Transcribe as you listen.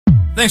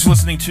Thanks for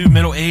listening to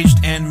Middle Aged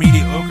and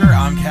Mediocre.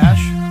 I'm Cash.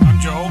 I'm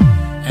Joel.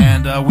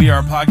 And we are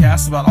a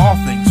podcast about all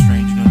things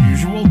strange and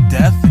unusual,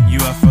 death and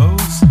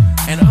UFOs,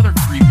 and other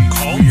creepy,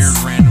 Cults, weird,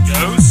 random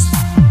ghosts.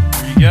 stories.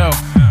 There you go.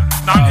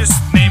 Yeah. Not just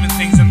naming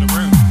things in the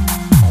room.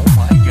 Oh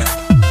my god.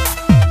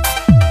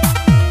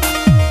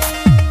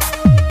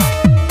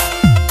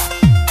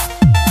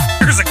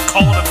 There's a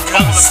cult of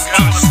ghosts.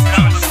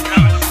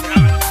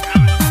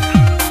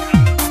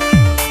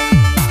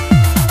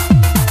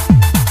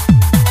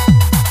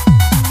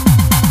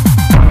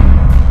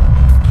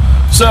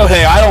 So,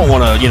 hey, I don't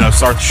want to,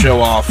 start the show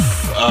off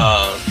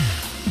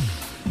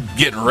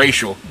getting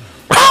racial.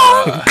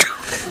 Well,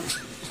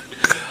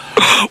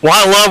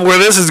 I love where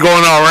this is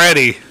going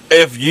already.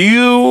 If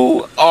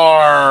you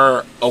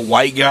are a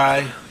white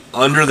guy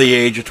under the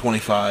age of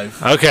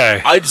 25,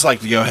 Okay. I'd just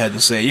like to go ahead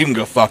and say you can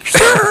go fuck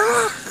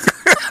yourself.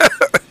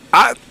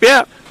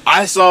 Yeah.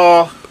 I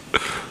saw a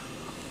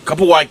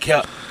couple white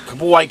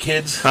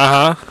kids,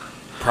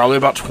 probably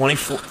about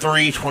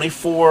 23,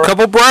 24.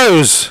 Couple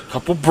bros.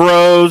 Couple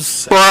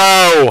bros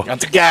Bro. at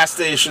the gas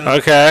station.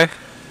 Okay.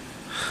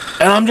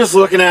 And I'm just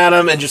looking at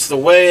them and just the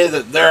way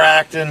that they're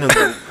acting.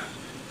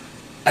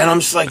 And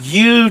I'm just like,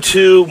 you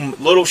two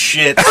little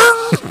shits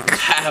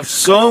have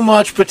so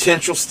much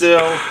potential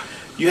still.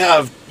 You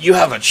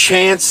have a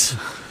chance.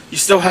 You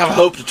still have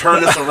hope to turn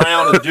this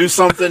around and do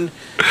something.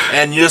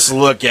 And you just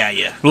look at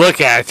you.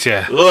 Look at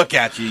you. Look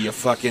at you, you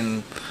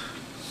fucking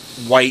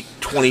white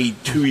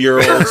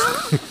 22-year-olds.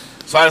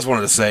 So I just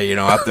wanted to say,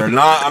 out there,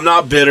 I'm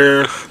not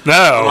bitter. No.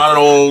 I'm not an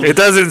old, It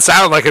doesn't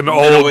sound like an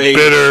old, age.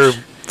 bitter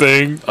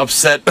thing.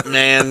 upset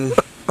man.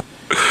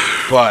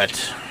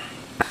 But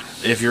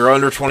if you're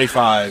under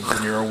 25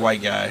 and you're a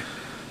white guy,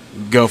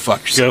 go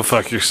fuck yourself. Go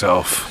fuck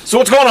yourself. So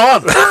what's going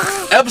on?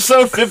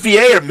 Episode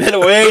 58 of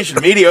Middle Aged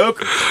and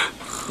Mediocre.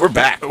 We're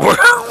back. We're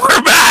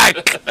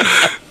back.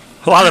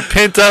 A lot of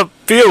pent-up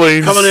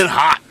feelings. Coming in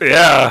hot.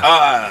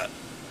 Yeah.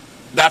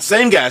 That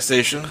same gas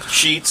station,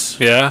 Sheets,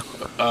 Yeah.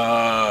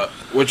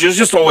 which is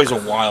just always a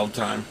wild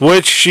time.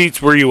 Which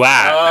sheets were you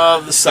at?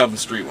 The 7th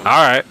Street one.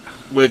 All right.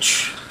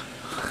 Which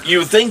you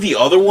would think the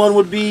other one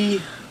would be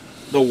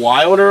the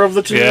wilder of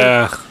the two.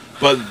 Yeah.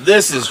 But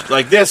this is,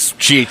 this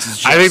Sheets is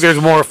just... I think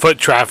there's more foot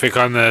traffic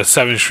on the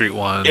 7th Street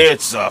one.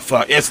 It's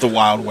the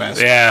Wild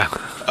West. Yeah.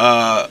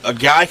 A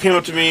guy came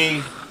up to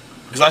me,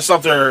 because I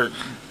stop there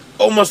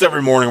almost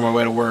every morning on my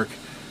way to work,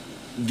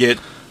 get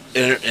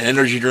an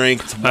energy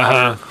drink, some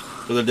water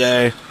for the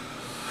day.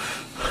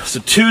 So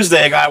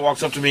Tuesday, a guy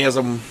walks up to me as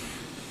I'm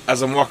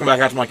walking back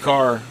out to my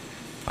car,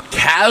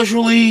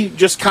 casually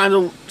just kind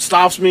of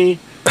stops me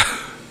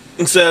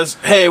and says,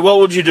 "Hey, what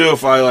would you do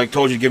if I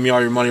told you to give me all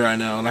your money right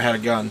now and I had a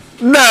gun?"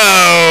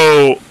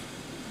 No.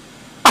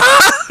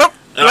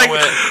 And I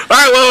went, all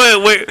right,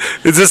 wait.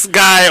 Is this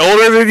guy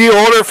older than you?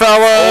 Older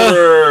fella?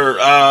 older,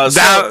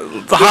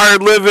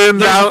 Hard living?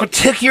 there's a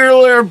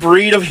particular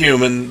breed of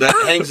human that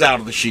hangs out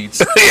of the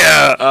Sheets.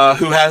 Yeah.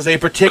 Who has a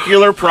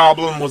particular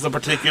problem with a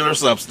particular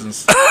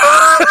substance.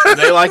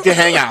 They like to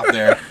hang out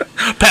there.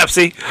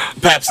 Pepsi.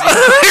 Pepsi.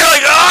 You're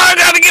like, I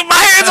gotta get my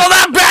hands on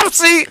that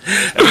Pepsi.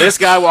 And this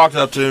guy walked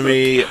up to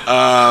me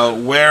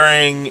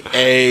wearing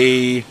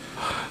a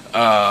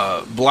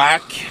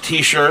black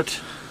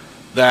t-shirt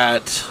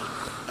that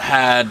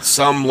had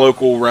some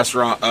local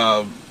restaurant,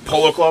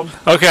 Polo Club.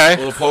 Okay. A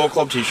little Polo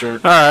Club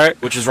t-shirt. All right.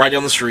 Which is right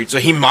down the street. So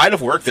he might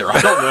have worked there.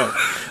 I don't know.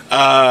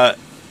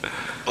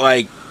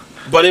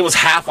 But it was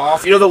half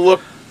off. You know the look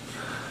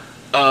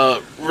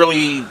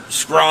really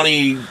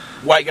scrawny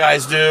white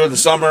guys do in the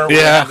summer when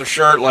they have their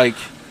shirt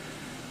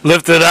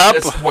Lift it up.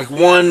 it's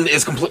one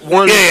is complete,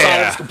 one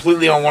side is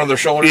completely on one of their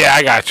shoulders. Yeah,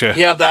 I got you.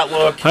 He had that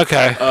look.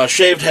 Okay.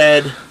 Shaved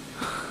head.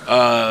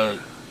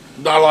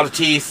 Not a lot of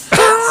teeth.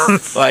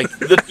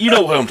 You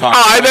know what I'm talking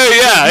about. I know.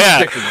 Yeah.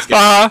 Picture this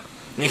guy.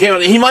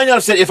 He might not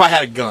have said if I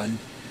had a gun,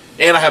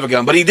 and I have a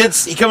gun, but he did.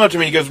 He came up to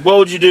me and he goes, "What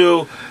would you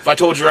do if I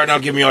told you right now,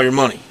 give me all your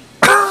money?"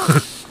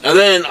 And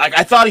then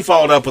I thought he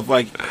followed up with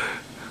and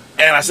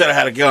I said I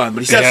had a gun, but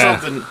he said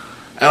something,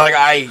 and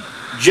I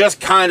just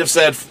kind of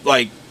said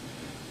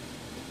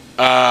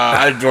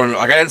I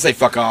didn't say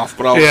fuck off,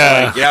 but I was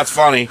yeah, it's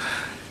funny.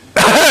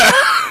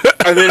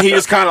 And then he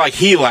just kind of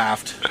he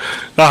laughed,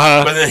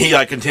 but then he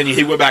continued.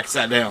 He went back and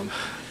sat down.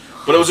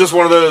 But it was just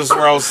one of those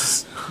where I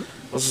was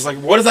just like,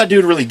 what if that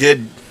dude really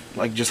did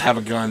just have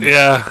a gun?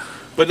 Yeah.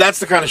 But that's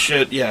the kind of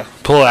shit. Yeah.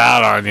 Pull it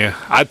out on you.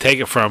 I'd take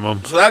it from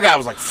him. So that guy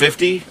was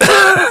 50, and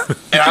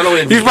I don't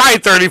even. He's probably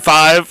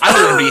 35. I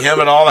don't even beat him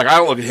at all. I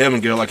don't look at him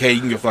and go hey, you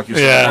can go fuck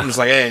yourself. Yeah. I'm just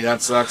hey,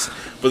 that sucks.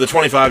 But the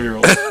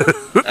 25-year-olds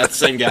at the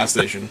same gas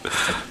station,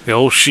 The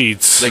old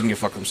sheets. they can go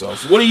fuck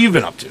themselves. What have you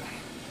been up to?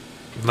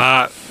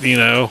 Not, not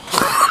a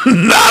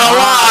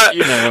lot.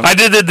 I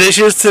did the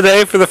dishes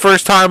today for the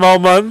first time all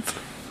month.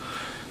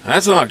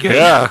 That's not good.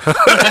 Yeah.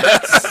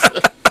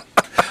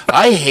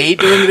 I hate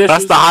doing the dishes.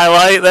 That's the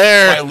highlight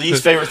there. My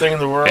least favorite thing in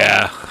the world.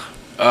 Yeah.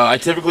 I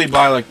typically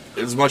buy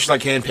as much as I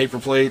can paper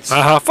plates.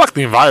 Fuck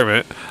the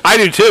environment. I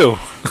do too.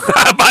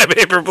 I buy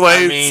paper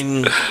plates. I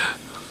mean,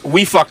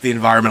 we fucked the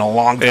environment a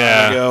long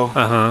time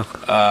ago.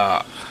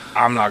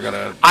 I'm not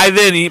gonna. I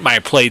then eat my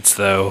plates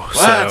though.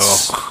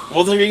 So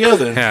Well, there you go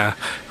then. yeah,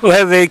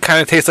 well, they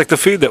kind of taste like the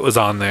food that was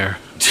on there.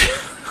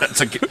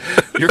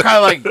 You're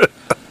kind of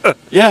like,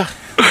 yeah.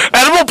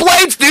 Edible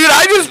plates, dude.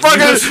 I just You fucking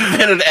just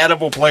invented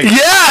edible plate.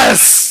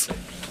 yes.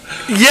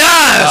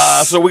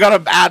 So we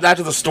gotta add that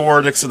to the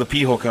store next to the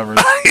pee hole covers.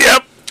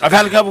 Yep. I've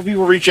had a couple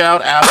people reach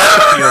out, ask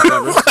for pee hole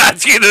covers.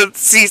 That's you to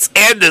cease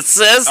and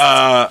desist.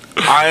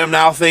 I am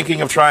now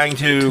thinking of trying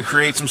to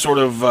create some sort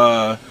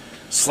of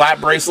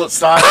slap bracelet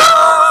style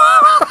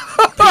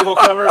pee hole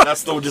cover.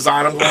 That's the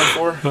design I'm going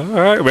for. All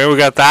right, man. We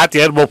got that.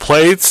 The edible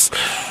plates.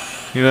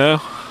 You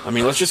know. I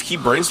mean, let's just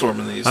keep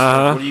brainstorming these.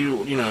 Uh-huh. What do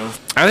you know?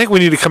 I think we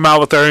need to come out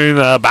with our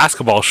own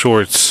basketball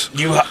shorts.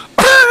 You've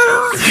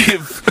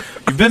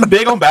been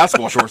big on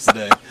basketball shorts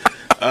today.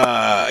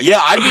 Yeah,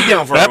 I'd be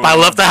down for Yep, it. I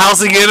left the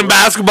house again in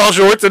basketball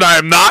shorts, and I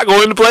am not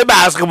going to play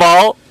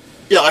basketball.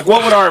 Yeah, like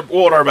what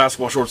would our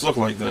basketball shorts look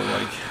like though?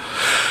 Like,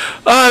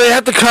 They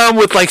have to come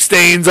with like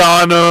stains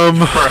on them,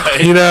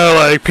 Right. You know,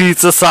 like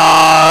pizza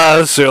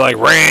sauce or like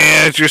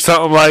ranch or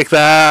something like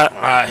that.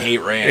 I hate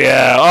ranch.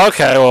 Yeah,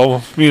 okay,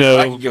 well, you I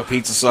know, can go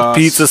pizza sauce.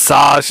 pizza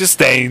sauce, just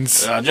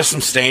stains. Just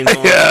some stains on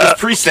it. Yeah. Just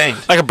pre-stained.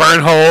 Like a burn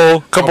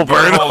hole, couple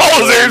burn burn holes,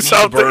 holes you or need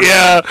something. burn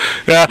Yeah,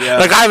 yeah, Yeah.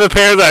 Like I have a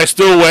pair that I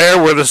still wear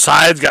where the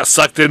sides got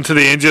sucked into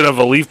the engine of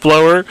a leaf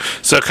blower,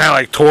 so it kind of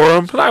like tore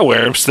them, but I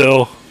wear them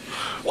still.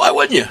 Why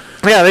wouldn't you?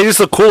 Yeah, they just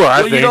look cooler,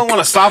 I Well, think. you don't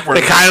want to stop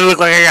wearing They kind of look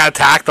like I got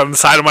attacked on the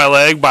side of my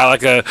leg by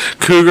like a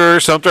cougar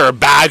or something, or a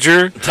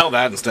badger, Tell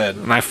that instead.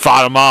 and I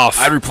fought him off.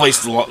 I'd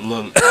replace the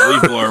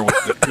leaf blower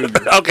with the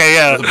cougar. Okay,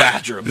 yeah. The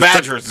badger. A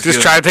badger is Just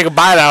good. try to take a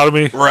bite out of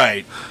me.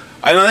 Right.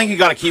 I don't think you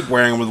got to keep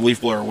wearing them with the leaf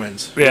blower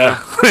wins.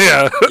 Yeah,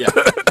 yeah. Yeah.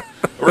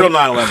 A real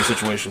 9/11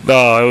 situation.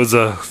 No, it was.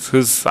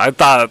 I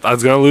thought I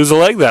was gonna lose a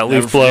leg that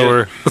Never leaf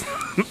blower.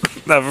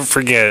 Never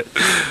forget.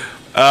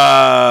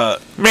 Man,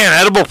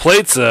 edible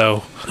plates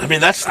though. I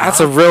mean, that's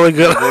a really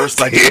good. the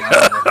worst idea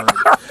I've ever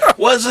heard.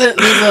 Wasn't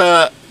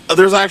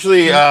there's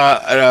actually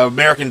an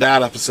American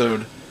Dad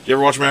episode. You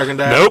ever watch American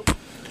Dad? Nope.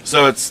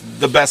 So it's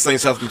the best thing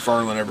Seth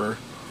MacFarlane ever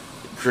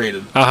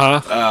created.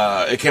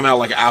 It came out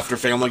like after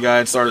Family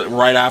Guy. It started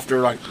right after,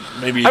 like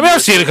maybe. I mean,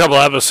 I've seen a couple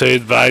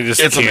episodes, but I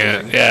just It's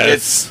can't. amazing. Yeah,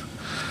 It's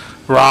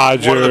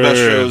Roger. one of the best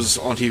shows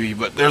on TV.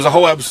 But there's a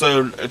whole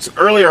episode. It's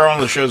earlier on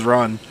in the show's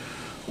run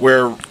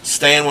where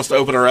Stan wants to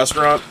open a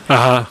restaurant.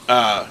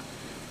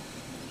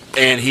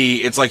 And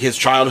it's like his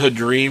childhood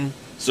dream.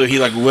 So he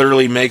like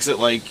literally makes it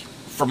like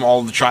from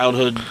all the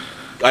childhood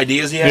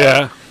ideas he had.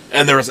 Yeah.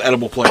 And there was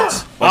edible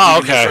plates. Like, Oh,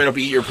 you can just okay. straight up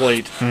eat your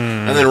plate.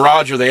 And then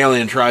Roger the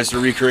alien tries to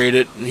recreate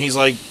it, and he's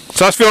like,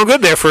 So I was feeling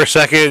good there for a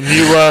second.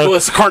 You, "Well,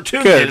 it's a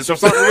cartoon, good. kid, so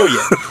it's not real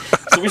yet.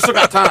 So we still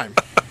got time."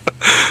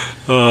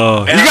 you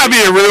gotta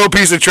be a real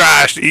piece of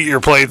trash to eat your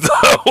plate,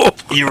 though.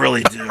 You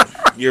really do.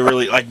 You're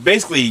really like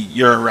basically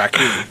you're a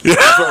raccoon.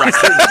 That's what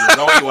raccoons do.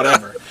 They'll eat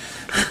whatever.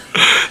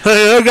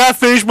 I gotta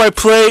finish my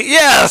plate.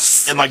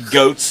 Yes. And like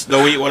goats,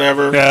 they'll eat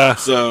whatever. Yeah.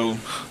 So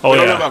Oh we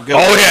yeah. don't know about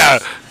goats. Oh yeah.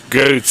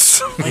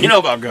 Goats. You know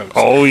about goats.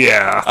 Oh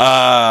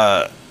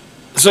yeah.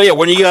 So yeah,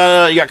 when you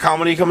got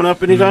comedy coming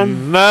up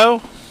anytime?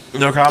 No.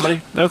 No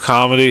comedy. No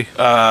comedy.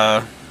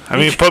 Uh, I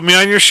mean, put me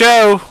on your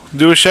show.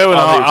 Do a show, and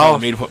I'll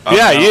me to put,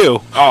 yeah, no.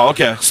 you Oh,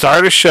 okay.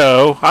 start a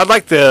show. I'd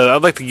like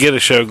to get a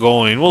show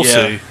going. We'll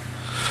Yeah. see.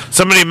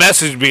 Somebody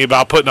messaged me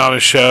about putting on a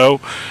show,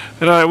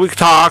 and we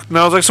talked, and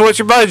I was like, "So what's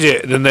your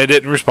budget?" And then they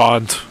didn't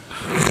respond.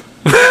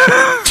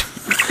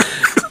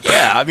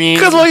 Yeah, I mean,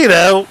 Because, well, you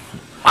know,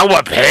 I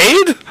want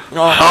paid.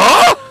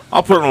 Huh?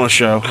 I'll put it on a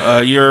show.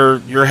 You're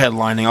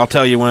headlining. I'll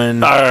tell you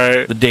when All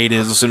right. the date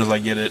is as soon as I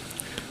get it.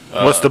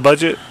 What's the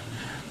budget?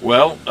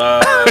 Well,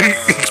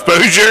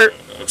 Exposure.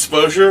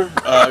 exposure.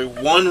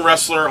 One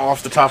wrestler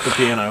off the top of the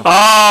piano.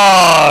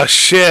 Oh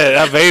shit!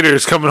 That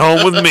Vader's coming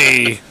home with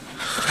me.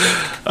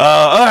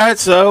 All right,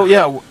 so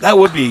yeah, that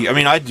would be. I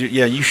mean, I do.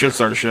 Yeah, you should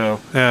start a show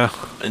Yeah.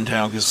 in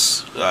town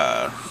because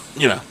they're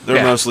Yeah.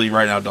 mostly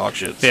right now dog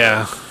shit. So,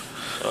 Yeah.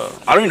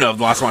 I don't even know if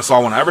the last time I saw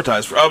one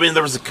advertised for. I mean,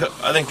 there was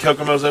I think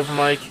Kokomo's open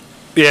mic.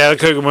 Yeah, the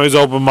Kokomo's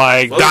open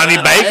mic. Well, Donnie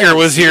I Baker haven't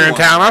was here seen in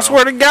one, town. I though.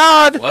 swear to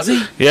God. Was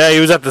he? Yeah, he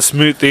was at the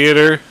Smoot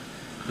Theater.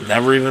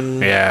 Never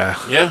even. Yeah.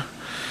 Yeah.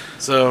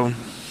 So,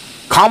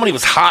 comedy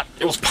was hot.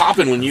 It was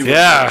popping when you were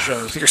Yeah. on the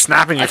shows. You're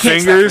snapping your I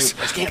can't fingers.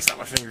 Snap I can't snap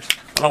my fingers. I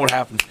don't know what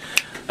happened.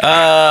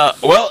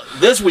 Well,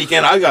 this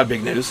weekend I got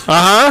big news.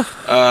 Couple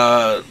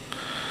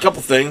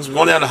things. We're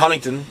going down to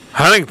Huntington.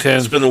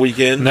 Huntington. Spend the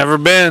weekend. Never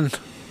been.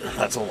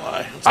 That's a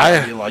lie. That's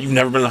gotta be a lie. You've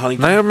never been to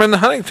Huntington? Never been to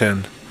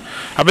Huntington.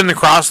 I've been to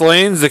Cross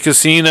Lanes, the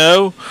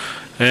casino,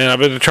 and I've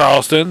been to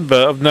Charleston,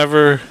 but I've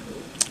never.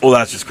 Well,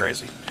 that's just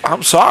crazy.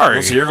 I'm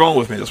sorry. So you're going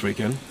with me this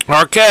weekend.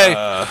 RK.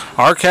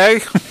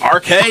 RK.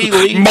 RK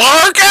Lee.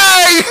 RK.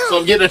 So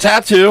I'm getting a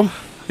tattoo.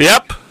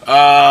 Yep.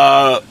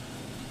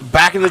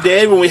 Back in the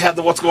day when we had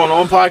the What's Going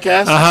On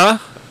podcast,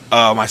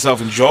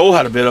 myself and Joel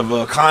had a bit of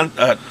a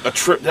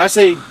trip. Did I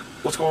say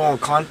What's Going On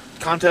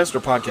contest or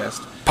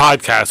podcast?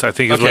 Podcast, I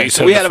think, is what you so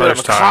said we the had a bit of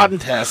a first time.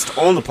 contest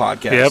on the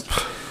podcast. Yep.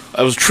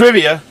 It was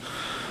trivia,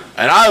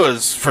 and I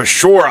was for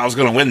sure I was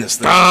going to win this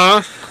thing.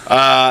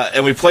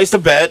 And we placed a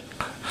bet.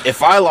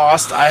 If I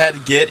lost, I had to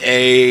get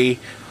a.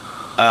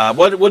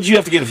 What did you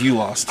have to get if you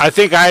lost? I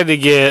think I had to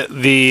get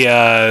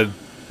the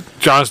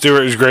Jon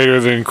Stewart is greater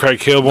than Craig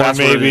Kilborn, That's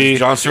what it maybe. is.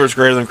 Jon Stewart's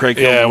greater than Craig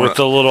Kilborn. Yeah, with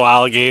the little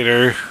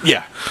alligator.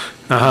 Yeah.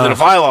 Then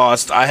if I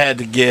lost, I had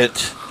to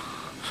get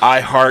I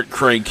Heart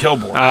Craig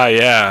Kilborn.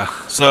 Yeah.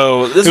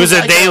 So this It was a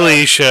like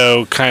Daily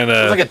Show kind It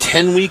was of. like a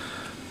 10-week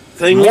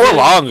thing. More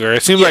longer.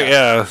 It seemed Yeah. like,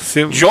 yeah.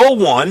 Seemed, Joel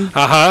won.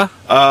 uh-huh.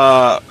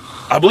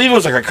 I believe it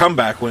was like a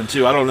comeback win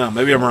too. I don't know.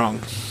 Maybe I'm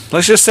wrong.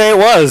 Let's just say it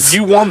was.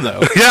 You won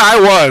though. Yeah, I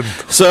won.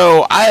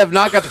 So I have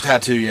not got the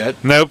tattoo yet.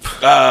 Nope.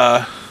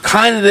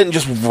 Kind of didn't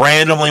just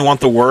randomly want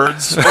the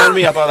words on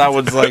me. I thought I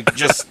would like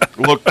just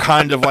look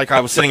kind of like I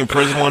was sitting in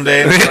prison one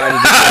day. And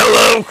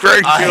I love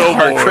Craig I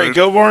Heart Craig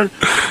Kilborn.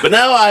 But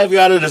now I've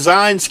got a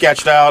design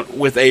sketched out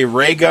with a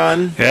ray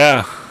gun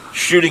Yeah.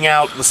 shooting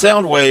out the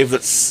sound wave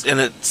and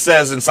it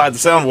says inside the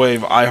sound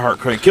wave, I Heart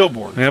Craig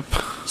Kilborn. Yep.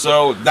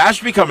 So that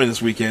should be coming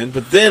this weekend.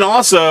 But then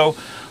also,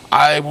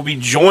 I will be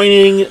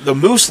joining the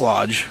Moose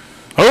Lodge.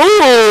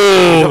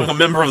 Oh! Becoming a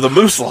member of the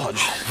Moose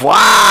Lodge.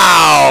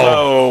 Wow!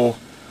 So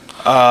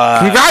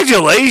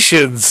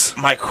Congratulations!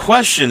 my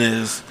question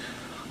is,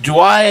 do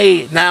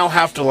I now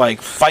have to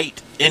like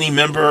fight any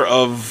member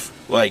of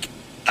like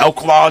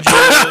elk lodges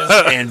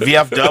and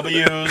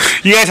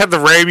VFWs? You guys have to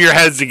ram your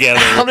heads together.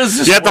 How does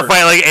this You have to work?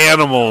 fight like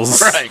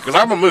animals. Right, because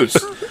I'm a moose.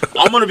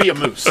 I'm going to be a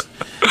moose.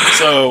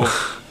 So,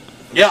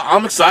 yeah,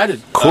 I'm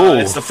excited. Cool.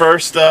 It's the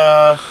first,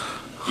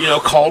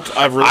 cult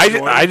I've really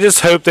joined. I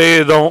just hope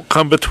they don't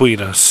come between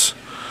us.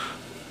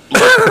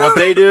 Look, what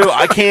they do,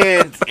 I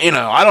can't,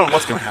 I don't know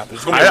what's going to happen.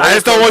 It's gonna be a I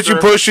just don't want you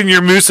roller coaster. pushing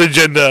your moose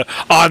agenda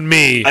on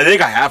me. I think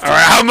I have to. All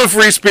right, I'm a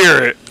free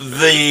spirit.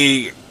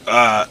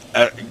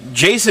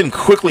 Jason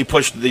quickly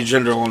pushed the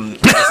agenda on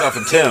myself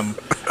and Tim.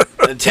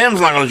 And Tim's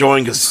not going to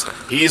join because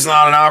he's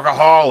not an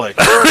alcoholic.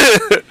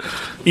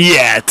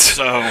 Yet.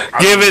 So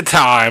Give it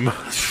time.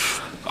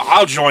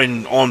 I'll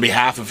join on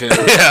behalf of him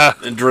Yeah.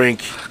 and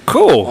drink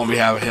Cool. on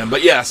behalf of him.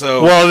 But yeah,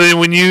 so Well, then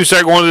when you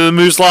start going to the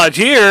Moose Lodge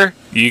here,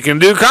 you can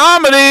do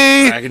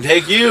comedy. I can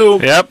take you.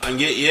 Yep. And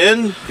get you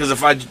in because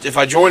if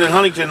I join in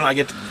Huntington, I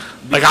get to.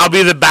 Like, I'll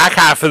be the back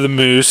half of the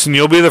moose, and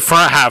you'll be the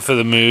front half of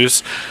the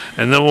moose,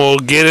 and then we'll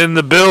get in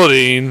the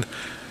building,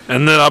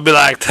 and then I'll be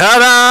like,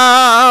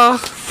 ta-da!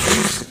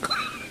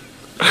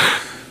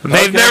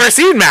 They've never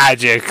seen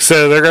magic,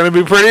 so they're going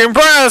to be pretty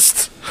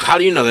impressed. How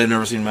do you know they've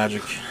never seen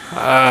magic?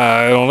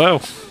 I don't know.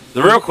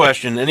 The real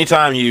question: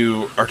 anytime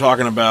you are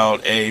talking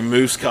about a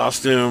moose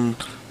costume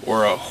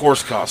or a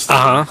horse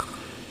costume,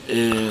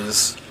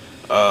 is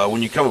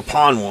when you come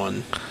upon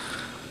one,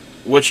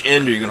 which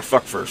end are you going to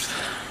fuck first?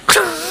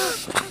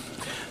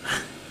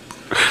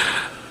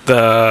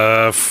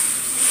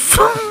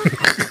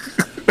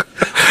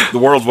 The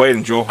world's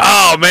waiting, Joel.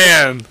 Oh,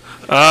 man.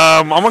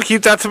 I'm going to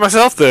keep that to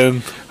myself,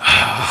 then.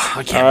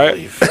 I can't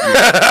believe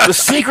the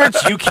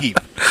secrets you keep.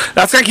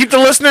 That's going to keep the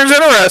listeners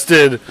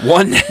interested.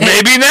 One day,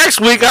 Maybe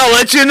next week I'll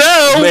let you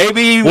know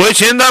maybe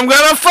which end I'm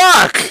going to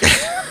fuck.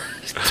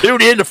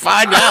 tune in to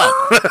find out.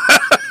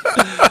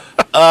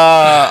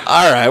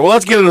 All right, well,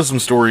 let's get into some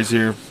stories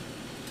here.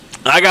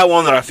 I got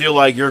one that I feel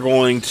like you're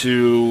going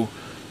to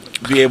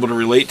be able to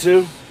relate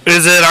to.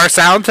 Is it our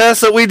sound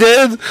test that we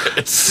did?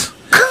 It's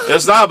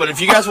not, but if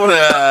you guys want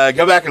to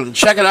go back and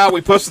check it out,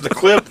 we posted the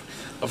clip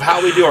of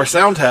how we do our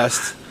sound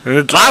test.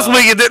 Last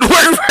week it didn't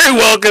work very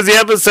well because the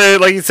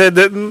episode, like you said,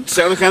 didn't.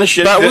 Sounded kind of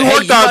shitty. But we Hey,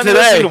 worked you on might have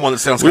today. seen the one that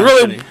sounds We kinda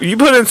really, shitty. you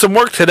put in some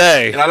work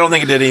today. And I don't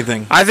think it did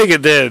anything. I think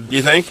it did.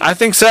 You think? I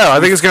think so.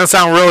 I think it's gonna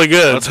sound really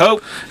good. Let's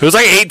hope. It was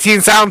like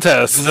 18 sound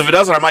tests. Because if it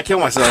doesn't, I might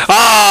kill myself.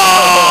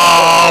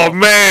 Oh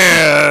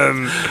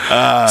man,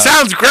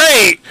 sounds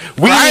great.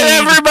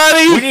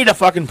 Everybody. We need a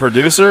fucking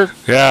producer.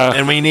 Yeah.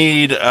 And we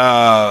need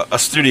a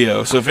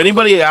studio. So if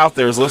anybody out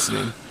there is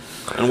listening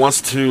and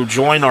wants to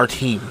join our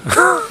team,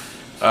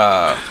 you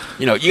got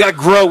to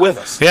grow with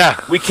us. Yeah.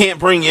 We can't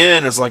bring you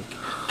in as like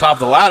top of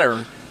the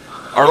ladder.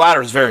 Our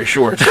ladder is very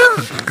short.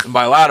 And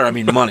by ladder, I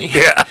mean money.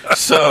 Yeah.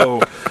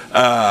 So,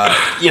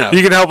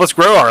 You can help us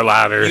grow our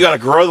ladder. you got to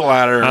grow the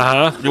ladder.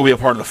 Uh-huh. You'll be a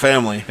part of the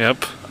family.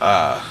 Yep.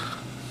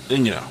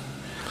 And,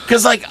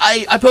 because like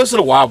I posted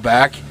a while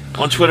back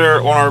on Twitter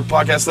on our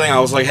podcast thing. I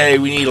was like, hey,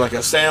 we need like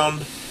a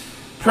sound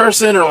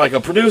person or like a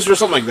producer or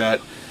something like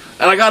that.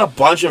 And I got a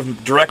bunch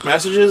of direct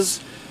messages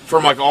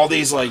from like all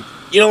these like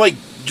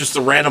just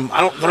the random.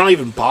 They're not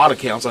even bot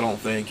accounts. I don't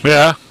think.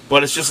 Yeah.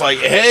 But it's just like,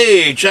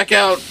 hey, check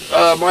out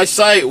my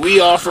site. We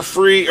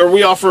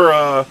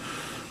offer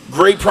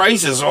great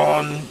prices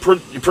on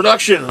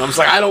production. And I'm just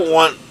like, I don't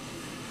want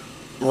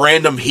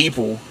random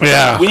people.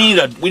 Yeah. We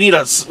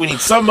need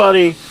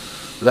somebody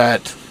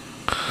that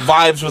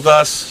vibes with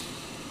us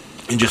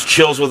and just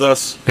chills with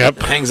us. Yep.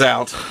 Hangs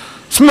out.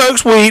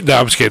 Smokes weed. No,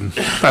 I'm just kidding.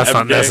 That's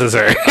not day.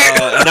 necessary.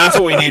 And that's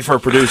what we need for a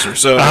producer.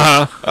 So,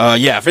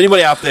 yeah, if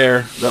anybody out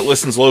there that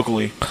listens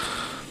locally,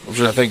 which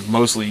I think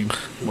mostly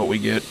what we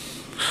get,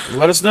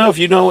 let us know if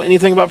you know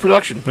anything about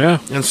production. Yeah.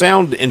 And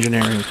sound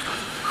engineering.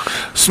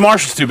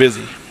 Smarsh is too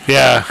busy.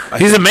 Yeah.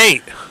 He's a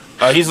mate.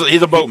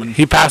 He's a boatman.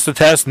 He passed the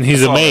test, and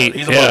he's a saw mate. that.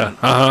 He's a Yeah. boatman.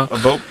 Uh-huh. A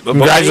boat mate?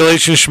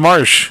 Congratulations,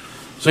 Schmarsh.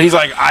 So he's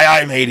like,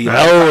 aye, matey.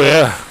 Oh,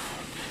 yeah.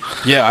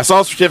 Yeah, I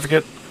saw a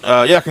certificate.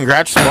 Yeah,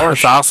 congrats, That's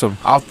Marsh. awesome.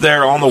 Out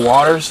there on the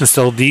waters. He's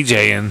still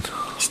DJing.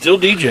 Still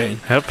DJing.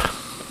 Yep.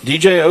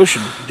 DJ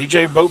Ocean.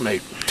 DJ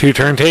Boatmate. 2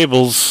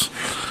 turntables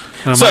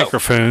and a So-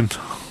 microphone.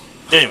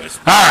 Anyways,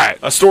 All right.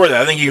 a story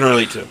that I think you can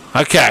relate to.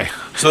 Okay.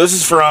 So this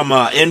is from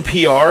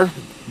NPR.com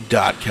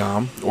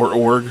or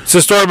org. It's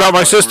a story about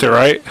my sister,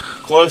 right?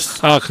 Close.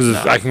 Oh, because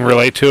I can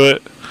relate to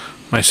it.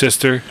 My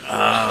sister.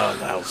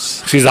 That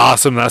was... She's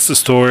awesome. That's the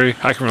story.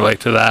 I can relate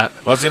to that.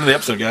 Well, that's the end of the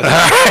episode, guys. All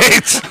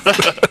right.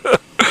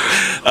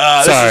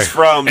 This Sorry. is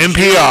from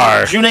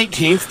NPR. June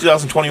 18th,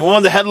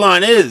 2021. The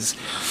headline is,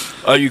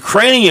 a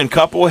Ukrainian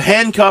couple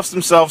handcuffs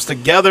themselves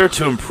together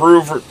to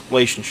improve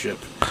relationship.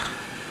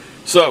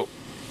 So,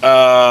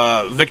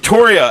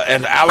 Victoria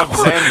and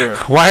Alexander.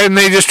 Why didn't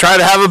they just try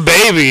to have a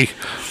baby?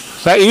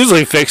 That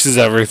usually fixes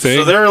everything.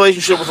 So their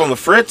relationship was on the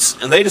fritz,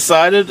 and they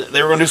decided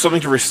they were going to do something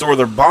to restore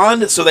their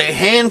bond. So they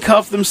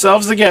handcuffed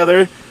themselves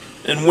together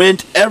and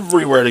went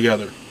everywhere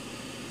together.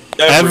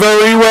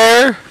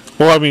 Everywhere?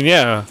 Well, I mean,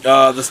 yeah.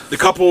 The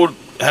couple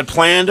had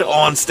planned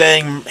on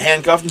staying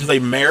handcuffed until they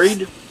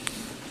married.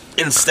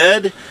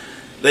 Instead,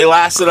 they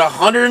lasted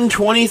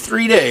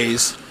 123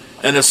 days,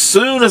 and as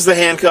soon as the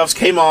handcuffs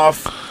came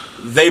off,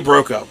 they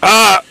broke up.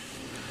 I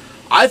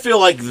feel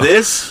like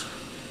this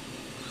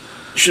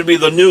should be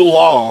the new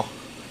law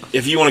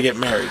if you want to get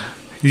married.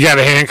 You got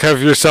to handcuff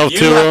yourself You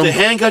to have to them.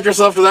 handcuff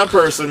yourself to that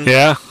person.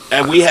 Yeah.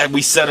 And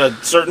we set a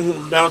certain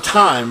amount of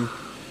time,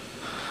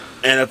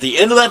 and at the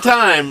end of that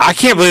time, I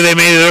can't believe they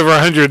made it over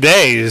 100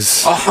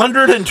 days.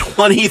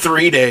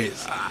 123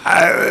 days.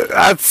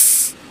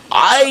 That's...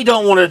 I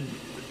don't want to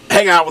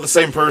hang out with the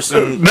same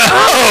person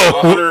No!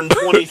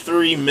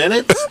 123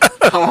 minutes.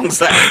 How long is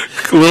that?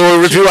 A little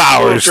over 2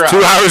 hours. 2 2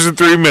 hours and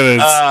 3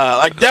 minutes.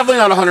 Like definitely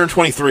not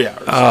 123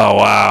 hours. Oh,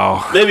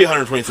 wow. Maybe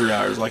 123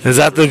 hours. Like Is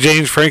that the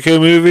James Franco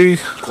movie?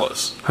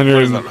 close? 100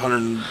 What is that?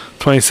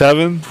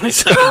 127?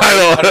 27?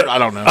 I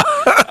don't know.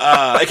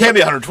 It can't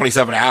be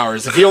 127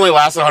 hours. If he only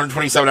lasted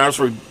 127 hours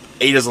before he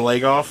ate his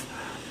leg off.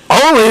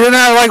 Oh, they didn't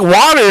have, like,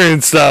 water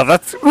and stuff.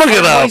 That's... Look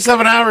it up.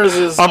 27 hours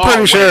is... I'm pretty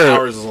wait, sure.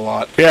 hours is a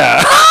lot.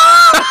 Yeah.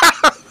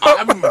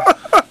 I'm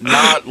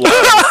not low.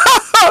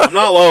 I'm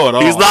not low at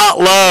all. He's not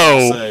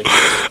low. Say.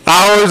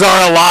 Hours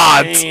are a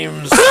lot.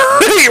 James.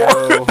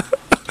 Franco.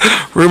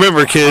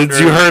 Remember, kids,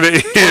 you heard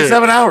it here.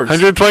 27 hours.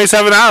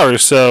 127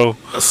 hours, so...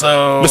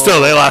 So... But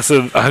still, they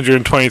lasted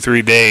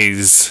 123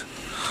 days.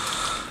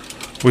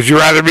 Would you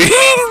rather be...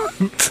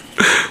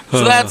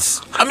 So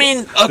that's... I mean,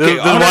 okay,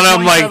 Then one of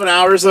 'em, 127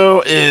 hours,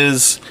 though,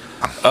 is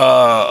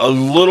a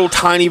little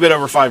tiny bit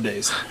over 5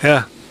 days.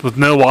 Yeah, with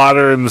no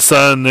water in the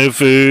sun, no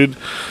food.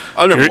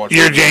 I've never watched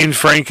You're it. James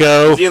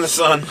Franco. Is he in the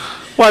sun?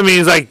 Well, I mean,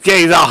 it's like, yeah,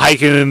 he's out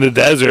hiking in the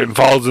desert and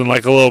falls in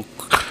like a little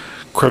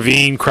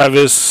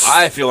crevice.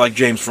 I feel like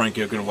James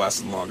Franco could have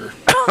lasted longer,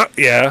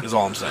 Yeah. is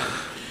all I'm saying.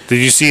 Did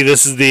you see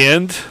This Is the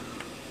End?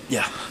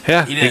 Yeah.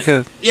 Yeah. He did.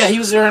 because- Yeah, he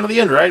was there until the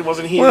end, right?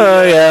 Wasn't he?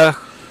 Well, yeah.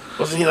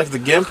 Wasn't he like the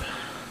gimp?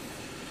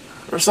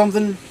 Or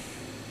something?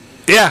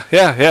 Yeah.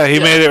 He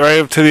made it right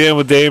up to the end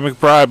with Dave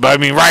McBride. But I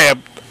mean, right up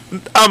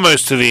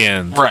almost to the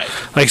end. Right.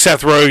 Like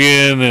Seth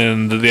Rogen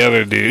and the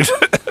other dude.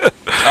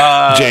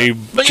 Jay.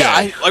 But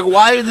yeah,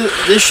 why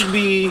this should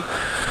be...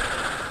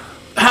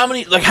 How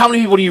many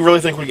people do you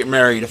really think would get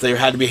married if they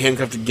had to be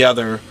handcuffed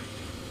together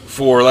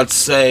for, let's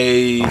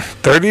say...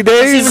 30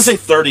 Let's even days? say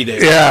 30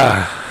 days.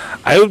 Yeah.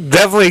 I would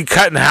definitely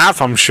cut in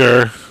half, I'm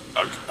sure.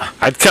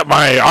 I'd cut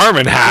my arm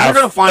in You're half.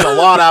 going to find a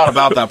lot out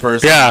about that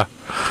person. Yeah.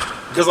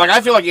 Because,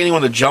 I feel like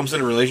anyone that jumps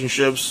into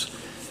relationships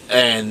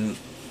and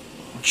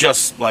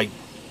just,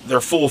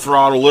 they're full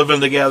throttle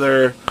living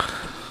together,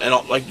 and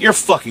you're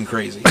fucking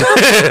crazy.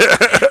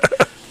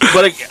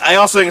 But I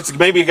also think it's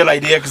maybe a good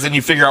idea because then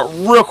you figure out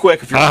real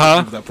quick if you're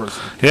with that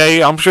person.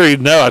 Yeah, I'm sure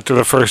you'd know after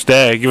the first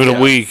day. Give it a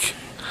week.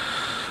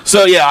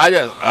 So,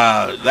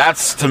 yeah,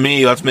 that's, to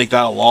me, let's make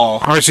that a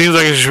law. Or it seems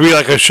like it should be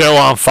like a show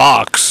on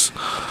Fox.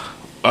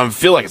 I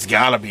feel like it's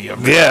got to be a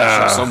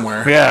Yeah. show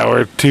somewhere. Yeah,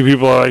 where two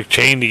people are like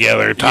chained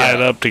together, tied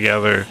Yeah. up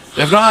together.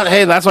 If not,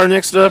 hey, that's our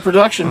next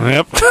production.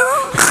 Yep.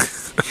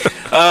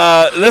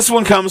 This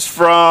one comes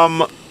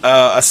from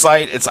a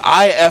site. It's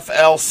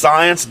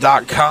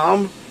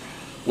iflscience.com,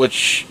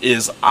 which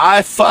is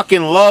I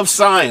fucking love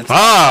science. All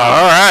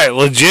right,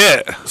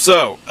 legit.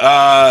 So,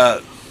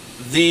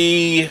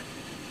 the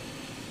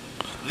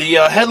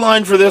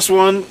headline for this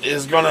one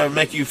is going to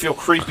make you feel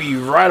creepy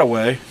right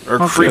away, or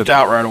creeped good.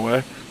 out right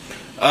away.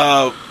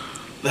 The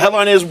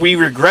headline is, "We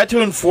regret to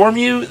inform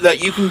you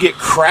that you can get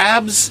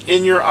crabs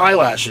in your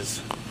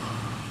eyelashes."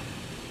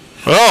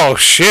 Oh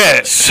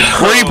shit!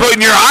 Where are you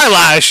putting your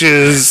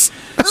eyelashes?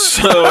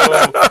 So,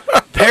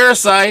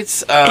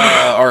 parasites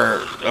are,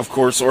 of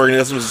course,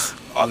 organisms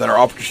that are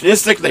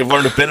opportunistic. They've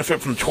learned to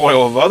benefit from the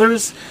toil of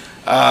others.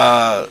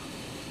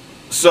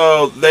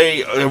 So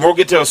and we'll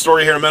get to a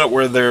story here in a minute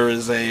where there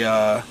is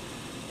a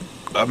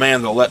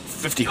man that'll let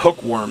 50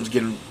 hookworms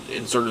get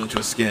inserted into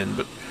his skin.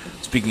 But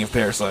Speaking of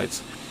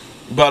parasites.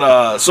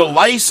 But, so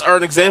lice are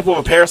an example of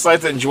a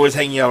parasite that enjoys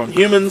hanging out on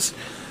humans.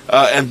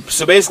 And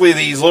so basically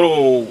these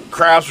little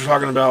crabs we're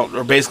talking about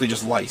are basically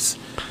just lice.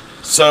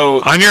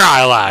 So On your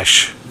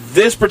eyelash.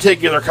 this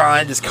particular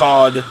kind is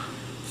called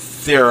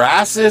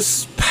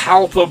Therasis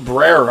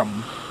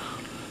palpebrarum.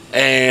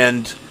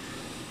 And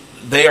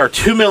they are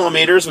 2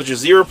 millimeters, which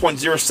is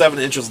 0.07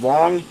 inches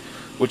long,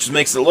 which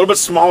makes it a little bit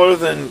smaller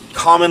than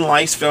common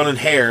lice found in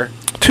hair.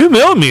 2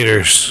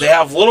 millimeters. They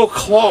have little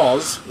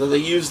claws that they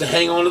use to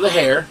hang onto the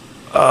hair.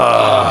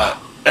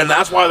 And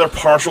that's why they're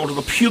partial to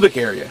the pubic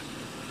area.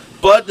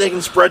 But they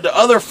can spread to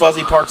other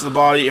fuzzy parts of the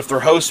body if their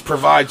hosts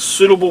provide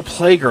suitable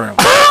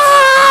playgrounds.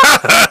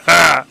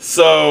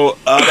 So,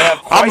 they have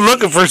quite... I'm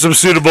looking for some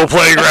suitable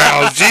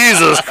playgrounds.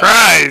 Jesus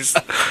Christ.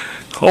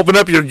 Open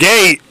up your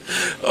gate.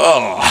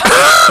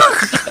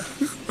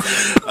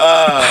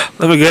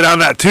 Let me get on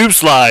that tube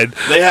slide.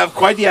 They have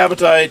quite the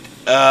appetite,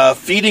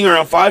 feeding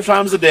around 5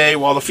 times a day,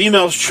 while the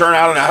females churn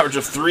out an average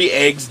of 3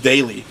 eggs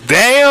daily.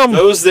 Damn.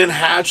 Those then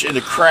hatch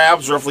into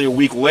crabs roughly a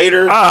week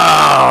later.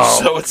 Oh.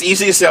 So it's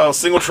easy to see how a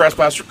single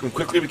trespasser can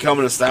quickly become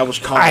an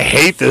established colony. I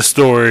hate this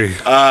story.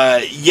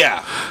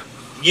 Yeah.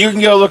 You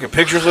can go look at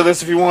pictures of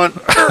this if you want.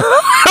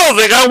 I don't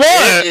think I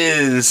want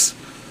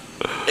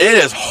It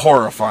is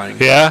horrifying.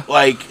 Yeah?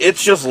 Like,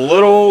 it's just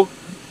little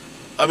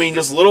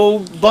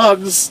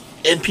bugs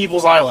in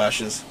people's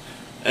eyelashes.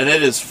 And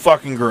it is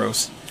fucking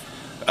gross.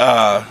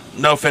 No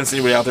offense to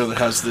anybody out there that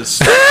has this.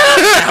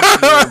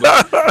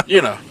 But,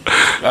 you know,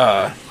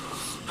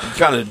 you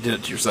kind of did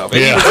it to yourself.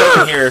 And Yeah. you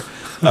can see here,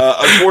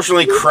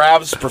 unfortunately,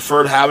 crabs'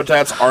 preferred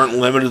habitats aren't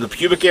limited to the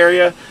pubic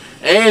area.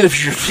 And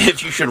if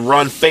you should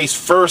run face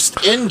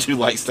first into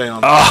lice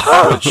down,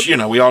 which, you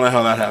know, we all know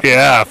how that happens.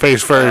 Yeah,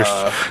 face first.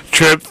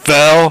 Tripped,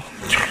 fell,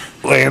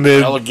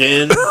 landed. Fell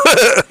again,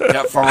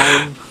 got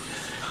fallen.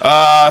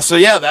 So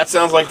yeah, that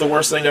sounds like the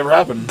worst thing that ever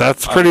happened.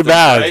 That's pretty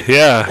bad. Right?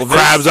 Yeah. Well,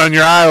 Crabs on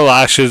your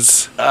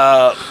eyelashes.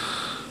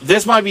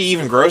 This might be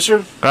even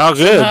grosser. Oh,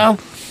 good. Now.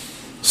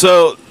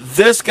 So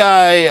this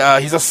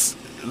guy, the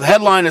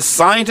headline is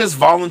 "Scientists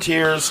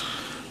volunteers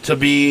to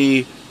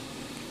be."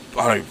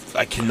 I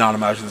cannot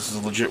imagine this is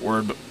a legit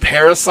word, but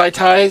parasited,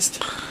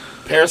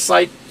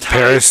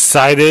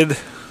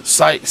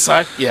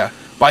 yeah,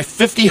 by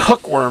 50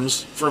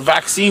 hookworms for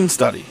vaccine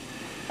study.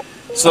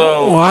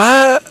 So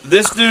What?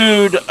 this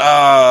dude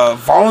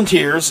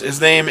volunteers.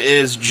 His name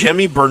is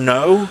Jimmy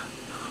Bernot.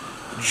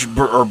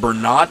 Or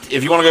Bernat.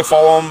 If you want to go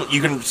follow him,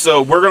 you can.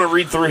 So we're gonna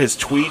read through his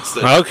tweets.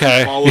 That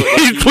Okay. follow,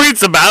 He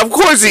tweets about. Of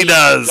course he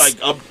does.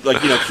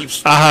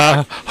 Keeps.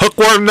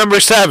 Hookworm number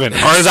 7, or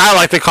as I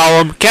like to call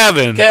him,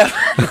 Kevin.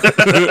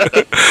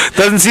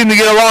 Doesn't seem to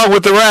get along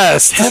with the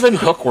rest. Kevin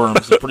Hookworm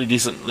is a pretty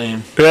decent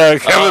name. Yeah,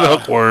 Kevin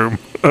Hookworm.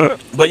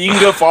 But you can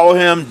go follow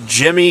him,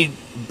 Jimmy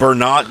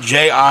Bernot,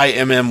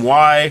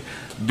 JIMMY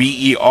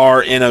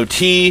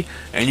BERNOT,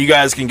 and you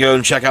guys can go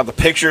and check out the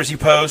pictures he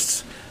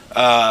posts,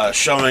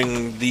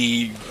 showing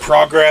the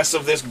progress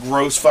of this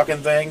gross fucking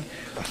thing.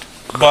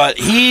 But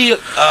he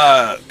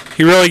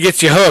really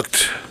gets you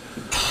hooked.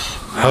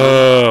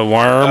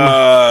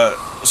 Worm.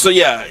 so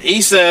yeah,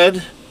 he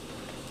said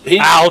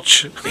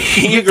Ouch.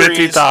 he 50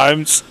 agrees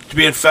times. to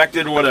be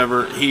infected,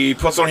 whatever. He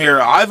puts on here,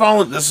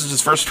 this is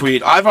his first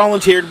tweet, I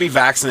volunteered to be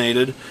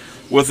vaccinated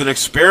with an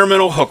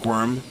experimental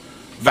hookworm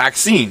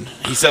vaccine.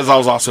 He says I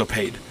was also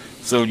paid.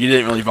 So you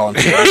didn't really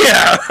volunteer.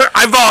 Yeah,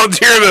 I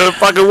volunteer to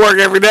fucking work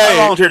every I day.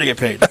 volunteer to get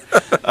paid.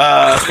 It's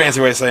a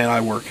fancy way of saying I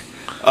work.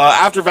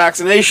 After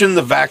vaccination,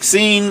 the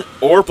vaccine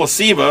or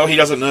placebo, he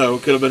doesn't know,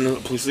 could have been a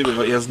placebo,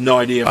 but he has no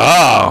idea.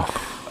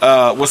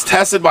 Was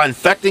tested by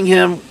infecting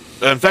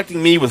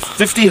me with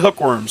 50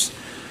 hookworms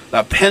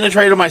that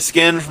penetrated my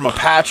skin from a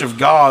patch of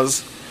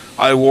gauze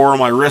I wore on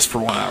my wrist for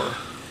 1 hour.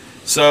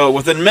 So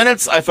within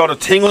minutes, I felt a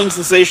tingling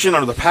sensation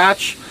under the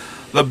patch.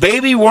 The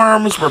baby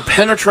worms were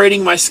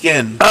penetrating my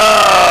skin.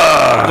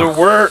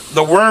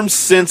 The worms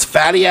sense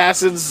fatty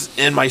acids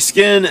in my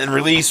skin and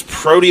release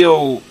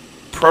proteolytic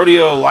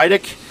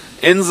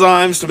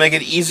enzymes to make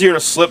it easier to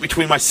slip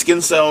between my skin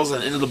cells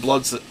and into the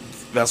blood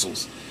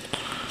vessels.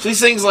 So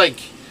these things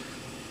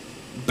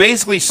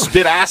basically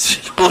spit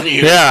acid on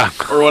you,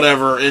 or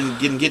whatever, and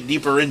can get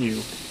deeper in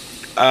you.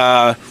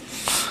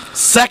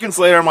 Seconds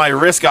later, my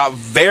wrist got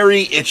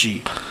very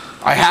itchy.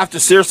 I have to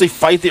seriously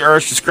fight the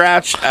urge to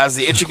scratch as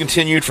the itching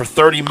continued for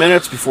 30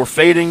 minutes before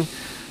fading.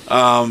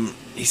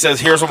 He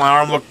says, here's what my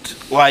arm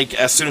looked like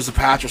as soon as the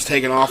patch was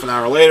taken off an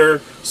hour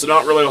later. So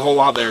not really a whole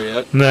lot there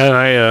yet. No,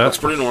 not yet. Looks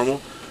pretty normal.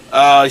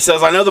 He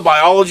says, I know the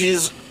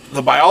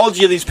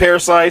biology of these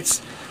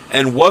parasites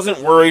and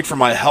wasn't worried for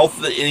my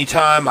health at any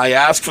time. I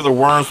asked for the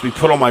worms to be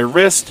put on my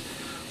wrist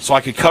so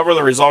I could cover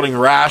the resulting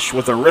rash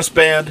with a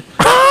wristband.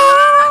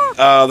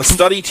 The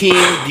study team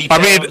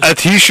detailed... a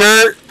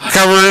t-shirt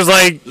covers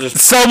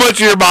so much of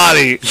your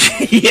body.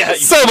 Yeah,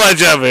 so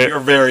much of it. You're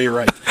very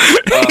right.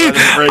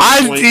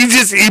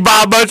 He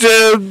bought a bunch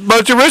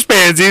of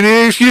wristbands. He needed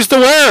an excuse to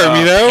wear them,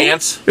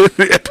 Pants. Pants.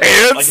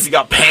 Like if you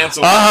got pants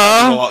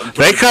on,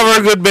 They cover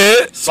a good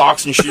bit.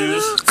 socks and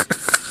shoes.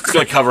 It's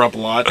going to cover up a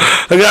lot.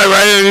 I got it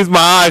right underneath my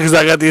eye because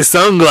I got these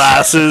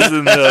sunglasses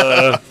and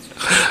I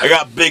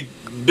got big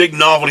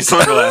novelty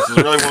sunglasses.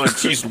 I really wanted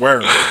to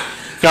wear them.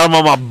 got them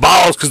on my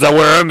balls because I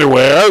wear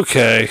underwear.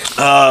 Okay.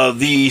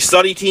 The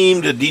study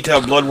team did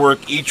detailed blood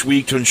work each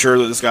week to ensure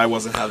that this guy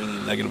wasn't having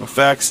any negative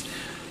effects.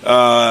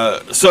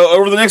 So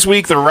over the next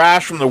week, the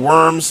rash from the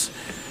worms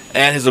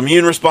and his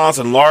immune response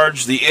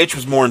enlarged. The itch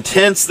was more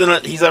intense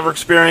than he's ever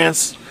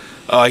experienced.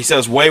 He said it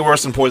was way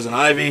worse than poison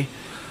ivy.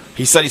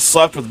 He said he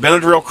slept with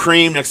Benadryl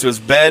cream next to his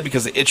bed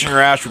because the itching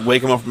rash would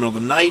wake him up in the middle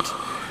of the night.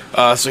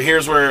 So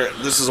here's where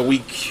this is a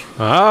week.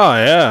 Oh,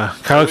 yeah.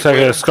 Kind of looks like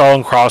a skull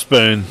and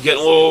crossbone.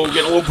 Getting a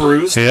little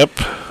bruised. Yep.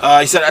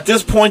 He said, at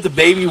this point, the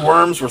baby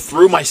worms were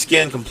through my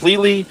skin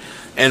completely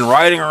and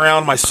riding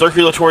around my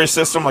circulatory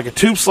system like a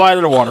tube slide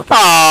at a water park.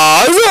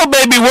 Aw, these little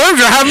baby worms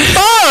are having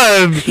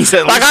fun. He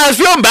said, like, I was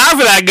feeling bad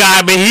for that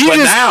guy, but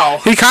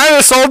he kind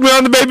of sold me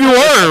on the baby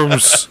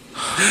worms.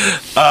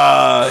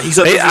 He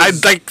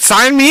said,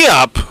 sign me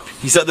up.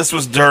 He said this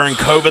was during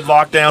COVID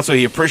lockdown, so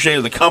he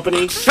appreciated the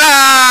company. This fucking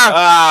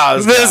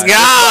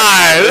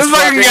guy.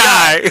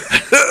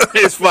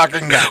 This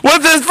fucking guy.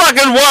 With his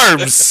fucking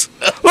worms.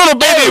 Little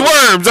baby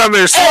worms on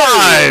their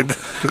slide.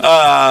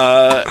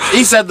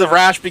 He said the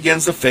rash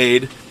begins to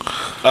fade.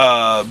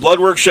 Blood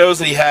work shows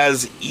that he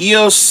has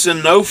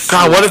eosinophilia.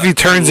 God, what if he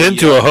turns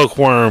into a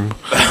hookworm?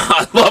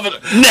 I love it.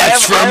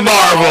 Next from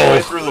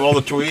Marvel. Through all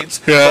the tweets.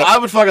 Yeah. But I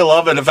would fucking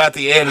love it if at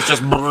the end it's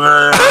just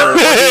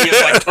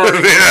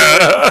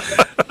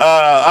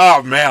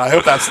oh man, I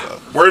hope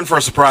we're in for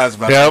a surprise if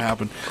that's gonna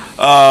happen.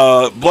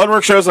 Blood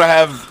work shows that I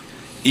have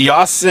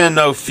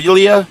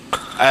eosinophilia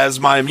as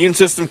my immune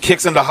system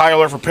kicks into high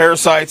alert for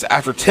parasites.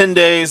 After 10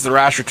 days, the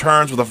rash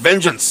returns with a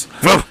vengeance.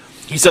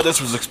 He said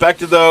this was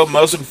expected, though.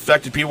 Most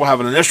infected people have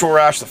an initial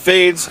rash that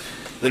fades,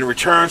 then it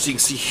returns. So you can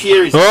see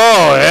here. He said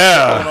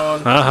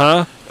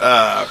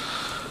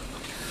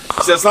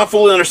it's not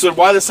fully understood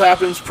why this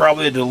happens.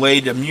 Probably a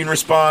delayed immune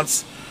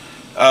response.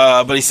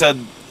 But he said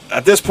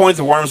at this point,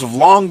 the worms have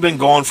long been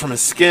gone from his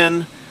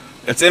skin.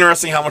 It's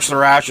interesting how much the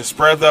rash has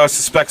spread, though. I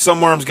suspect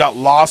some worms got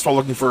lost while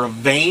looking for a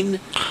vein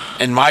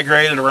and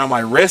migrated around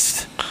my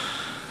wrist.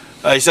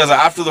 He says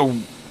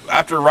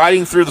after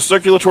riding through the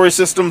circulatory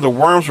system, the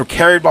worms were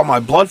carried by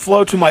my blood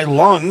flow to my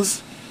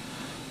lungs.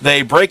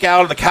 They break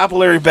out of the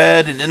capillary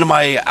bed and into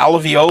my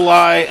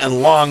alveoli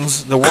and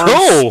lungs. The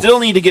worms still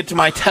need to get to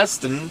my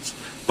intestines,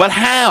 but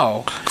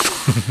how?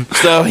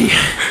 So he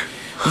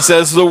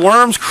says the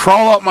worms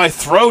crawl up my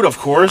throat, of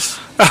course.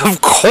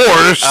 Of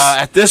course.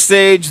 At this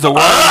stage, the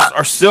worms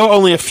are still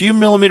only a few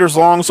millimeters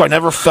long, so I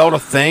never felt a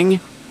thing.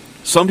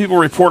 Some people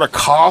report a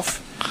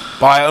cough,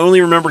 but I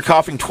only remember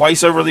coughing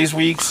twice over these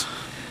weeks.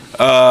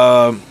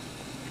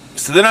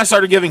 So then I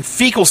started giving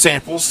fecal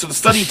samples to the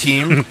study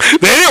team. They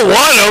didn't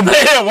want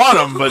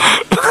them. But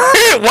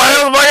what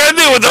am I gonna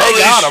do with all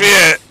this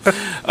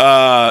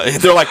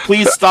shit? They're like,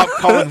 please stop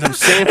calling them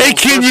samples. Hey,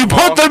 can you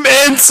put them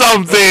in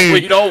something?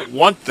 We don't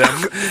want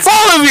them.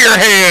 Fall of your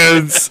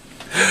hands.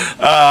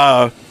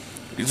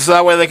 So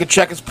that way they could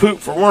check his poop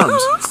for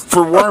worms,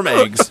 for worm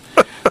eggs.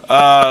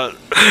 $5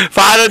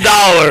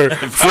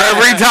 for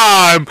every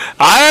time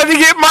I had to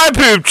get my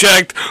poop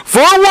checked for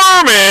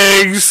worm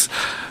eggs.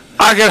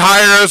 I could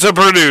hire as a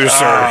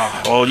producer.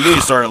 Well, you need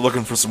to start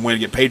looking for some way to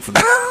get paid for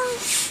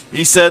this.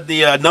 He said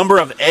the number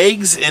of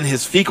eggs in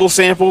his fecal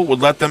sample would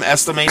let them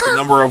estimate the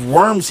number of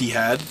worms he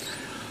had.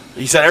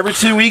 He said every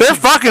 2 weeks... They're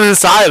fucking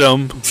inside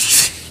him.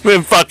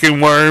 Them fucking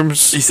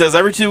worms. He says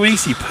every 2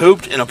 weeks he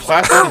pooped in a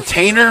plastic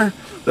container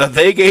that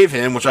they gave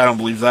him, which I don't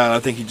believe that. I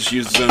think he just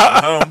used his own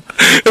at home.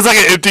 It's like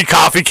an empty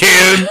coffee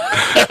can.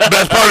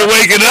 Best part of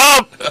waking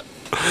up.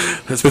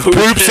 His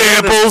poop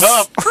samples.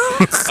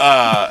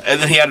 And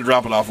then he had to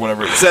drop it off,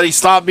 whatever. He said he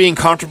stopped being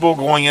comfortable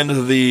going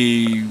into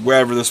the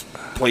wherever this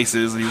place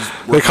is.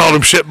 They called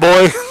him Shit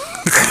Boy.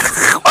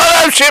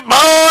 What up, Shit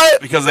Boy?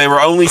 Because they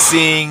were only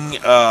seeing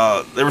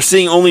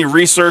only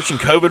research and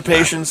COVID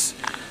patients.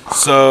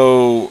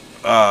 So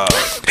yeah,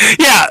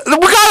 we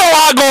got a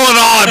lot going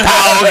on,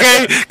 pal.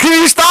 Okay, can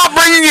you stop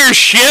bringing your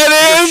shit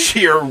in?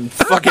 Your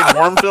fucking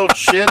worm-filled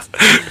shit.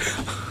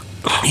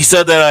 He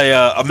said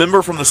that a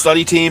member from the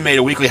study team made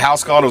a weekly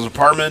house call to his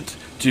apartment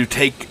to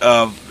take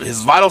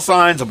his vital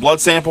signs, a blood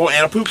sample,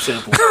 and a poop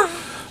sample.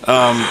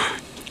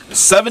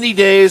 70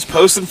 days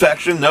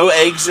post-infection, no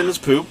eggs in his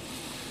poop.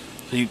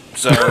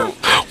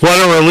 What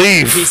a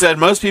relief. He said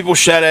most people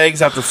shed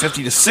eggs after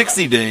 50 to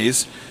 60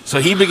 days, so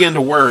he began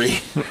to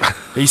worry.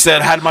 He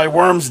said, had my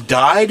worms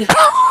died?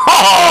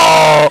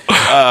 What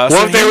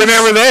if they were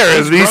never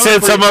there? He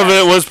said some of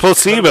it was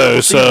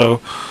placebo,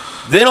 so...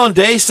 Then on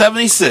day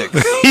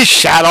 76, he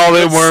shot all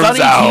them worms out. The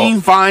study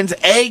team finds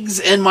eggs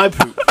in my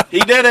poop.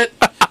 He did it.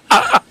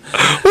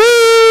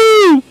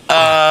 Woo!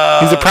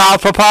 He's a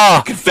proud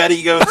papa.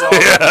 Confetti goes off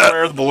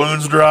everywhere. The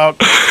balloons drop.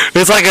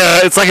 It's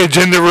like a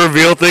gender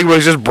reveal thing, but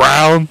it's just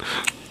brown.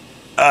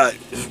 Where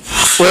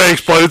they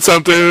explode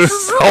something.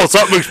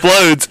 Something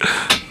explodes.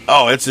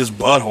 Oh, it's his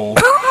butthole.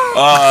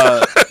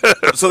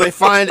 So they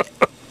find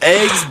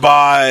eggs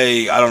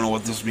by, I don't know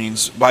what this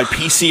means, by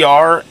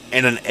PCR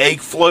and an egg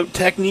float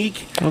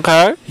technique.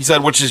 Okay. He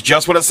said, which is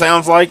just what it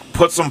sounds like.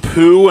 Put some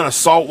poo in a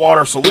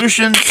saltwater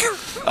solution.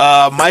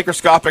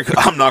 Microscopic,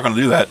 I'm not going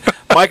to do that.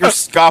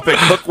 Microscopic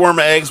hookworm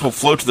eggs will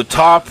float to the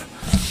top.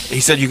 He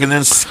said you can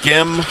then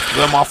skim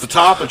them off the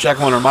top and check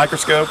them under a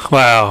microscope.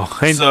 Wow.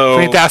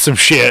 Ain't that some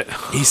shit?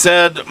 He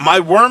said, my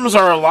worms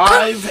are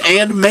alive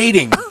and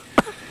mating.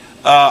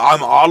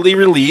 I'm oddly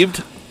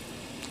relieved.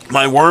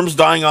 My worms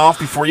dying off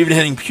before even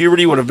hitting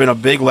puberty would have been a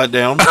big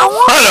letdown.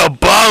 What a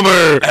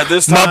bummer. At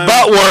this time, my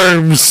butt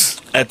worms.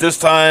 At this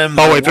time,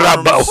 oh wait, they're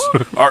not butt.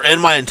 Are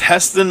in my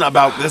intestine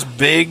about this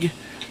big.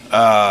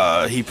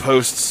 He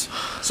posts,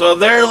 so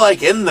they're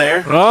like in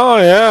there. Oh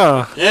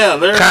yeah. Yeah,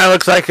 they're kind of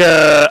looks like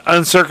a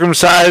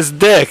uncircumcised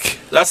dick.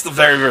 That's the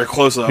very very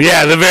close up.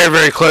 Yeah, the very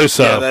very close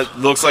up. Yeah, that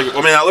looks like. I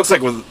mean, that looks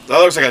like a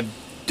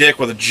dick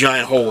with a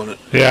giant hole in it.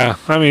 Yeah,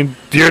 I mean,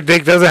 your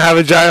dick doesn't have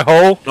a giant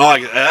hole. No,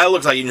 like that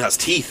looks like it has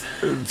teeth.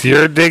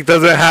 Your dick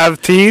doesn't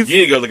have teeth. You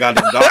need to go to the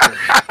goddamn doctor.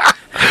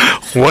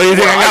 What do you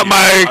think I got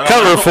my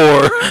cover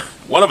for?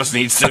 One of us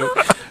needs to.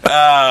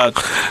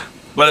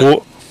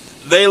 But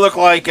they look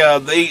like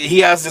he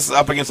has this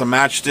up against a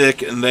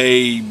matchstick, and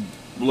they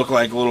look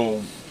like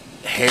little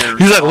hairs.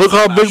 He's like, look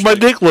how big my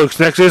dick looks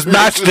next to this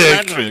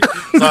matchstick.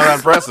 It's not that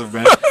impressive,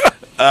 man.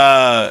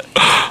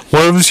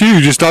 One of them's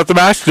huge, just not the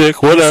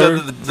matchstick. Whatever.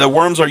 He said the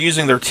worms are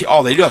using their teeth.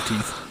 Oh, they do have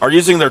teeth. Are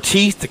using their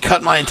teeth to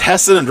cut my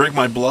intestine and drink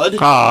my blood.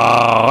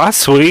 Oh, that's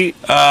sweet.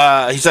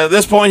 He said at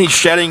this point he's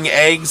shedding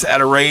eggs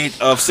at a rate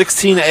of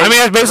 16 eggs. I mean,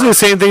 that's basically the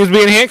same thing as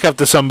being handcuffed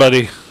to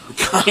somebody.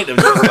 Kind of.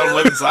 Just let them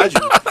live inside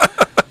you.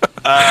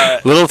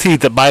 Little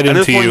teeth that bite into you.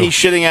 At this point, he's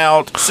shitting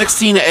out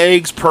 16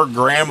 eggs per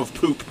gram of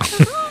poop.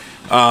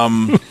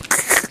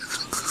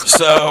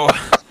 So,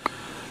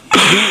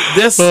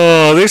 there's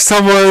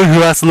someone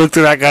who has to look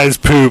through that guy's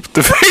poop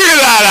to figure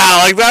that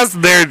out. Like, that's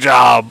their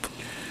job.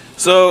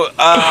 So,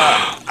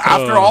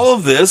 after all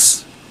of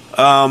this,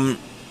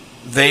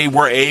 they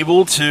were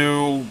able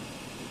to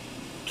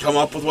come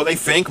up with what they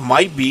think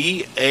might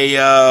be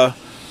a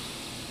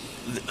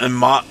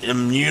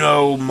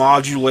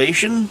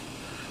immunomodulation.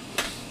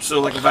 So,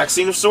 like a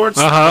vaccine of sorts.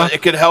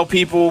 It could help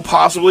people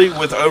possibly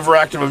with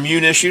overactive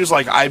immune issues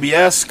like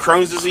IBS,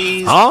 Crohn's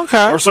disease, or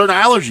certain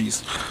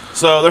allergies.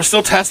 So, they're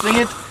still testing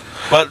it.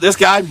 But this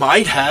guy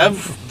might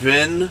have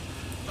been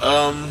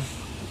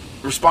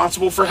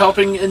responsible for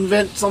helping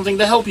invent something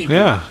to help people.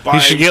 Yeah.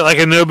 He should get like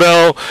a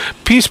Nobel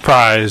Peace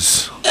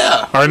Prize.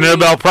 Yeah. Or a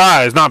Nobel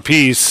Prize, not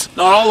peace.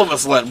 Not all of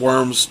us let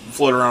worms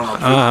float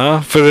around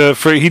our poop.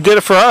 He did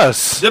it for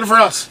us. Did it for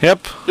us.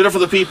 Yep. Did it for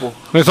the people.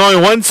 There's only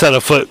one set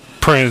of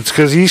footprints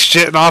because he's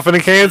shitting off in a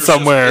can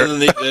somewhere.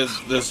 There's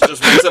just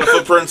one set of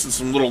footprints and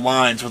some little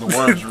lines where the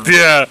worms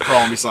are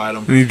crawling beside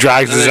him. And he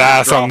drags his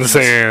ass on the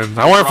sand.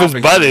 I wonder if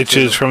his butt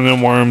itches from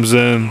them worms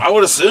then. I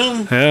would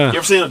assume. Yeah. You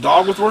ever seen a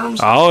dog with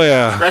worms? Oh,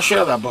 yeah. Scratch shit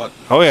out of that butt.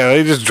 Oh, yeah.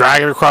 They just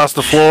drag it across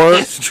the floor.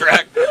 I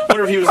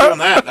wonder if he was doing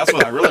that. That's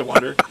what I really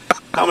wonder.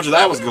 How much of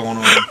that was going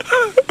on?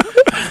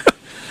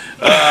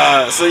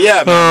 So,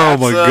 yeah. Man,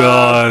 my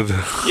God.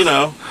 You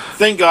know,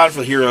 thank God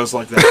for heroes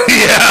like that.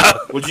 Yeah.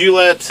 Would you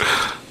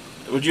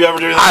ever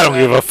do that? I don't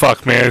give a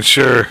fuck, man.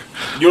 Sure.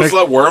 You just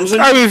let worms in?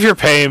 I mean, if you're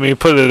paying me,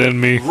 put it in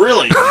me.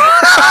 Really?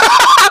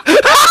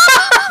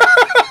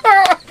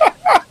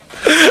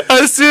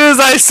 As soon as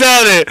I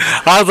said it,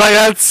 I was like,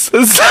 "That's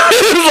as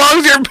long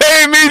as you're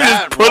paying me,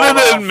 just put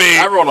it in me."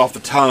 I rolled off the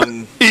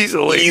tongue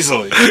easily. You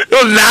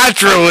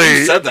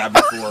Naturally. said that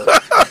before.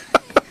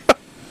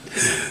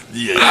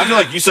 Yeah, I feel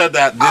like you said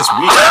that this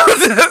week.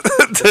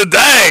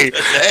 Today,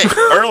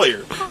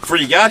 earlier, before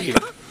you got here.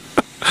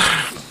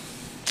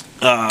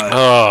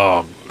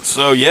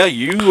 So yeah,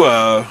 you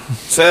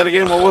say that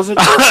again. What was it?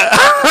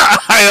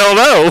 I don't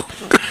know.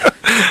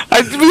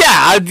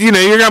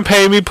 You're gonna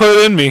pay me, put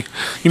it in me.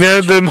 You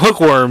know, them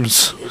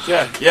hookworms.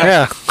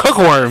 Yeah,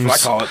 hookworms.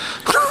 That's what I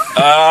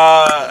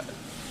call it.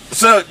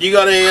 So you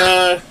got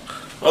a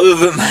other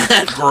than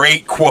that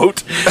great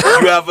quote,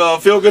 you have a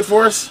feel good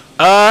for us?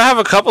 I have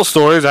a couple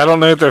stories. I don't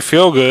know if they're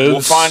feel good.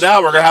 We'll find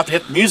out. We're gonna have to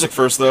hit the music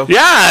first, though.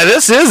 Yeah,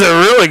 this is a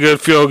really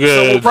good feel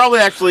good. So we'll probably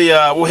actually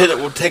we'll hit it.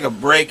 We'll take a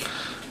break,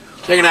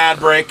 take an ad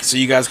break, so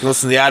you guys can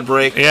listen to the ad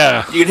break.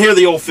 Yeah, you can hear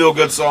the old feel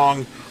good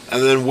song,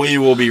 and then we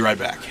will be right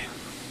back.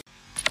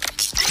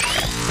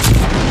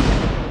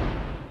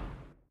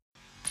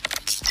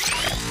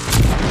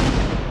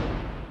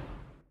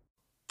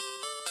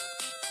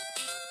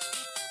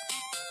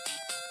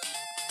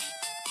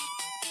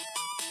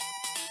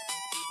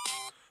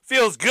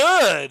 Feels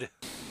good.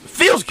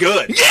 Feels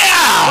good.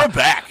 Yeah! We're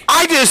back.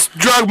 I just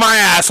drug my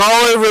ass all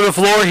over the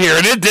floor here,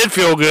 and it did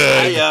feel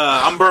good.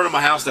 I'm burning my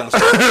house down.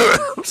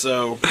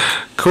 So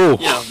cool.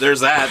 You know,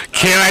 there's that.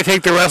 Can I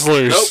take the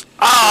wrestlers? Nope.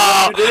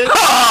 Oh! You did?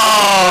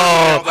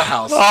 Oh! The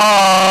house.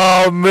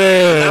 Oh,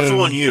 man. That's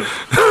on you.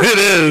 It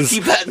is.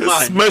 Keep that in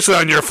mind. It's mostly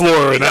on your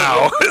floor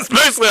now. It's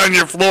mostly on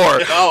your floor.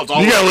 Oh, it's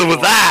all you gotta live floor.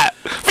 with that.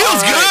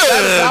 Feels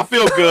good. I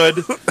feel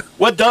good.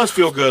 What does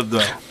feel good,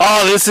 though?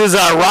 Oh, this is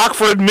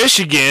Rockford,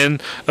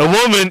 Michigan. A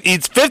woman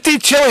eats 50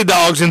 chili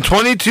dogs in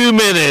 22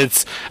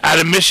 minutes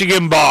at a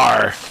Michigan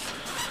bar.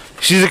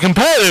 She's a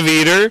competitive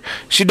eater.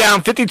 She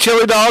downed 50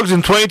 chili dogs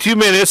in 22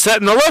 minutes,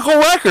 setting a local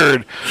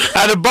record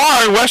at a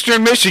bar in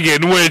western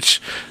Michigan, which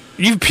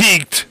you've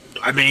peaked.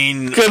 I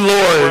mean, Good Lord.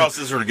 where else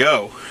is there to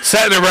go?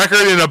 Setting a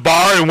record in a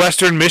bar in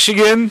western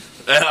Michigan,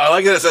 And I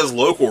like that it says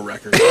local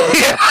record.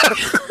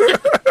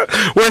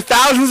 where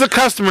thousands of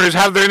customers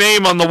have their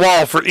name on the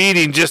wall for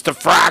eating just a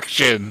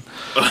fraction.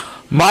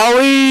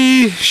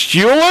 Molly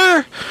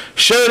Schuler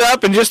showed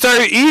up and just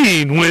started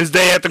eating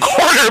Wednesday at the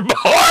corner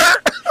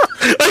bar.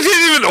 Like, she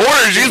didn't even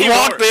order. She just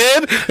walked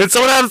in, and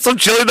someone had some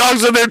chili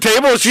dogs on their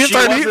table, and she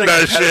started eating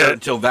that shit.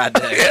 Until that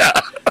day. Yeah.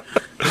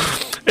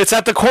 It's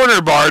at the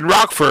corner bar in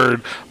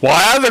Rockford,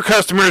 while other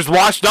customers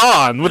watched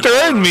on with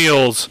their own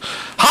meals.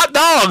 Hot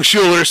dogs,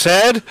 Schuler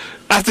said.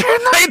 After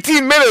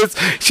 19 minutes,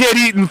 she had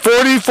eaten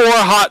 44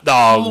 hot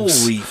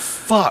dogs. Holy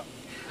fuck.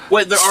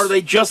 Wait, are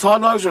they just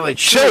hot dogs or are they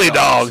Chili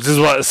dogs is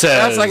what it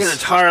says. That's like an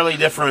entirely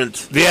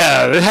different...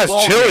 Yeah, it has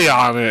Ball chili game.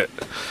 on it.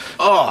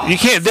 Oh, You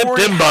can't dip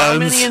 40 them How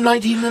buns. many in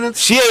 19 minutes?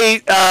 She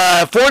ate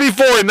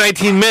 44 in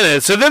 19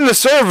 minutes. So then the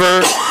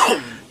server,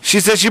 she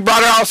said she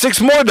brought her out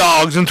 6 more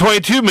dogs in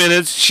 22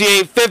 minutes. She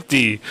ate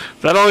 50.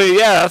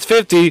 That's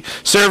 50.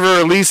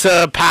 Server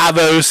Lisa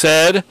Pavo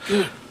said.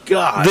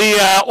 God.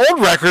 The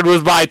old record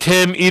was by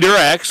Tim Eater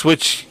X,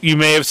 which you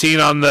may have seen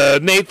on the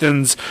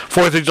Nathan's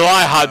 4th of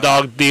July hot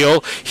dog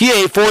deal. He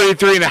ate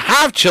 43 and a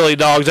half chili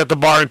dogs at the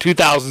bar in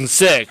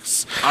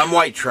 2006. I'm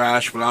white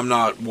trash, but I'm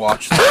not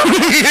watching.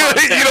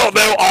 You don't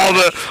know all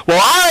the...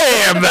 Well,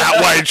 I am that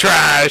white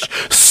trash,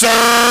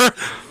 sir.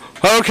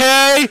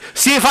 Okay?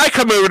 See if I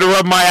come over to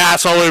rub my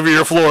ass all over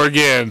your floor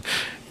again.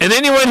 And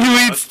anyone who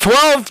eats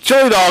 12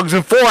 chili dogs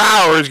in 4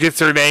 hours gets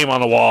their name on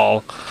the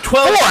wall.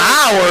 12 4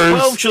 hours?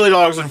 12 chili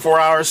dogs in 4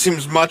 hours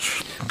seems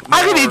much...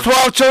 I can eat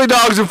 12 chili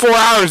dogs in 4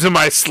 hours in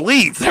my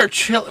sleep. They're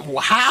chili...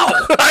 How?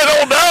 I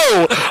don't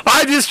know.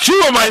 I just chew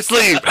in my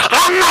sleep.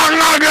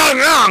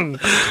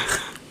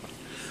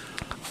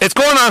 It's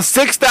going on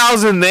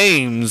 6,000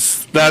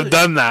 names that have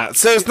done that.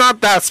 So it's not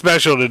that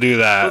special to do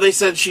that. Well, they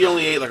said she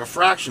only ate like a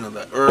fraction of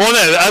that. Or, Well,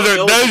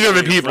 no, those are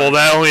the people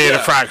that only ate a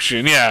Yeah.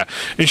 fraction, yeah.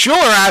 And Schuler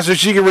asked if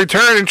she could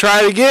return and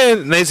try it again,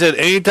 and they said,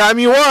 anytime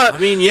you want. I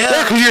mean,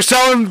 yeah. because you're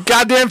selling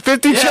goddamn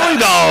 50 chili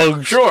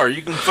dogs. Sure,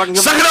 you can fucking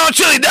Suck it on,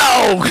 chili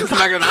dog! come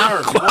back in an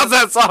hour. How's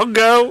that song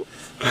go?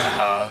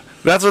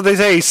 That's what they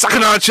say, suck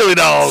it on, chili What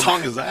dog.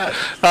 song is that?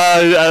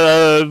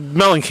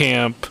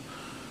 Mellencamp,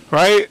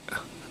 right?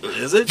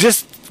 Is it?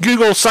 Just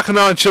Google sucking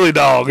on chili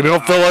dog, and it'll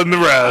fill in the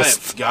I rest.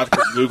 forgot to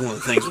quit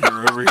Googling things when we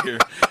were over here.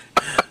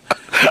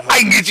 I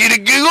can get you to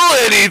Google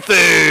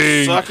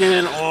anything.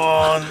 Sucking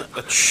on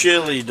a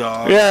chili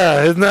dog.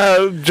 Yeah, isn't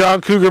that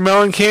John Cougar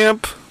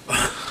Mellencamp?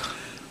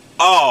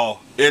 Oh,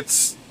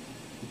 it's...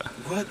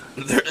 What?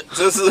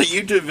 This is a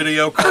YouTube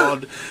video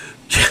called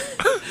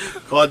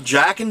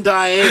Jack and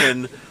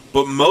Diane,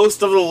 but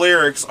most of the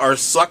lyrics are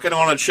sucking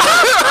on a chili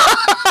dog.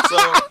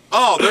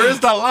 So, there is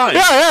that line.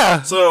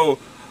 Yeah. So,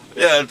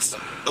 yeah, it's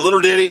a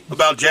little ditty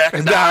about Jack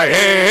and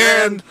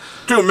Diane.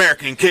 Two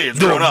American kids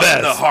Doing growing up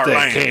in the best they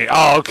heartland. can.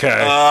 Oh,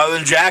 okay.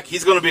 Then Jack,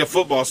 he's going to be a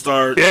football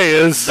star. Yeah, he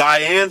is.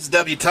 Diane's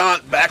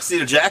debutante,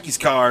 backseat of Jackie's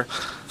car,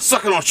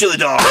 sucking on chili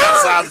dog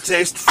outside the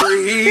taste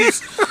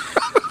freeze.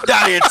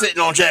 Diane sitting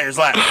on Jagger's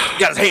lap,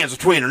 got his hands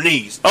between her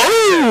knees.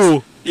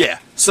 Oh! Yeah,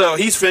 so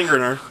he's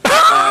fingering her.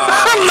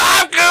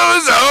 Life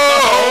goes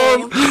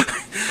on!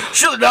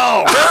 Chili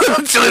dog!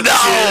 Chili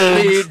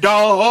dogs! Chili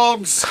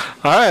dogs!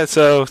 Alright,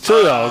 so,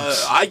 chili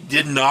dogs. I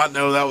did not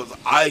know that was...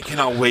 I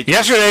cannot wait to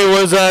Yesterday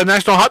was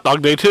National Hot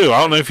Dog Day, too.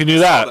 I don't know if you knew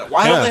that.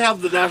 Why Yeah. don't they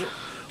have the national...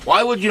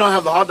 Why would you not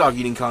have the hot dog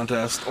eating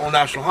contest on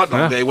National Hot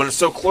Dog Yeah. Day when it's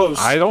so close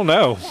I don't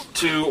know.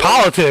 to...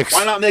 Politics.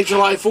 Why not make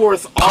July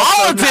 4th also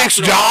Politics,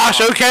 National Josh, Hot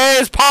Dog? okay?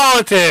 It's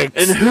politics.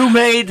 And who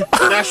made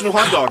the National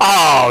Hot Dog Day?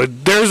 Oh,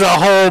 there's a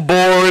whole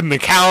board and the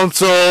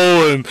council,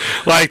 and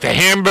like the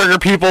hamburger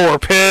people were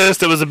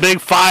pissed. It was a big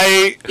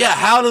fight. Yeah,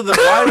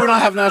 why do we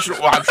not have National...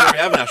 Well, I'm sure we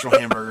have National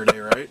Hamburger Day,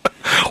 right?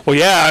 Well,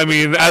 yeah, I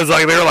mean, I was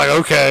like, they were like,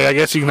 okay, I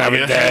guess you can have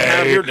Yeah, a day.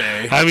 have your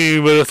day. I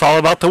mean, but it's all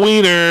about the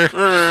wiener.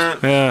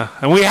 Yeah,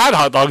 and we had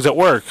hot dogs at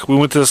work. We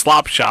went to the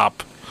slop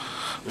shop,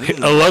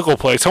 a local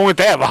place. I went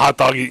to have a hot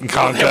dog eating They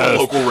have a contest.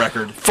 local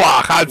record.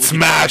 Fuck, I'd can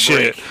smash take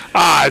a it. break.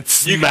 I'd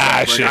You can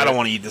have a smash break. it. I don't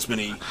want to eat this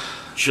many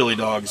chili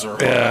dogs or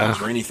hot Yeah.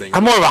 dogs or anything.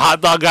 I'm more of a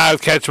hot dog guy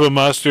with ketchup and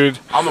mustard.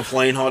 I'm a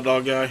plain hot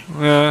dog guy.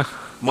 Yeah,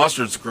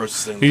 Mustard's the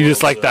grossest thing in the you world,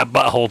 just like so- that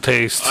butthole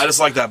taste. I just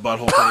like that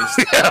butthole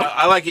taste.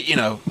 I like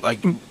it, like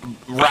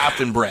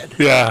wrapped in bread.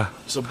 Yeah,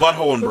 So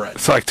butthole and bread.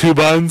 it's like 2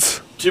 buns.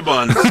 2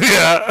 buns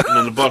Yeah. and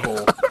then the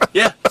butthole.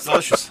 Yeah, it's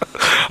delicious.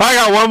 I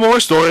got one more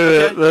story.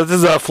 Okay. This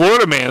is a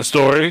Florida man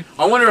story.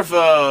 I wonder if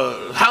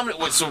how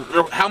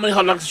many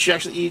hot dogs did she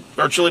actually eat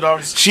or chili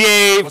dogs? She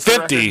ate What's the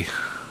 50.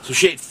 So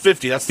she ate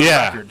 50. That's the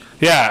Yeah. record.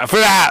 Yeah, for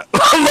that.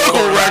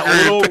 Local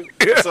record.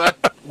 So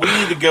we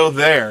need to go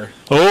there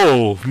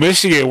Oh,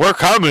 Michigan, we're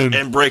coming.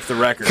 and break the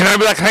record. Can I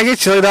be like, can I get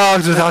chili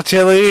dogs without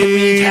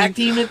chili? Tag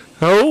team it?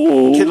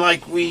 Oh. Can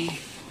like we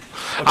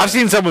I've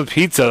seen some with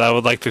pizza that I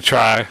would like to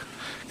try.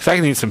 Because I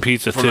can eat some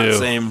pizza from too. that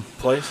same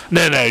place?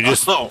 No,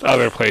 just Oh.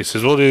 other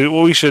places.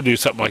 We should do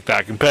something like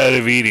that.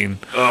 Competitive eating.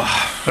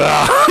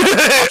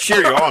 I'll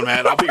cheer you on,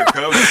 man. I'll be your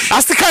coach.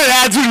 That's the kind of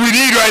attitude we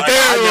need right Like,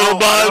 there, little I know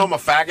bud. I'm a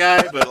fat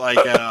guy, but like,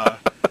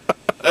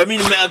 I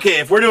mean, okay,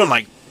 if we're doing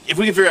like, if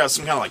we can figure out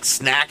some kind of like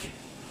snack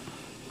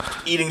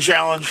eating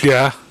challenge,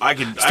 Yeah. I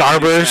could. I Starburst?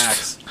 could do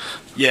snacks.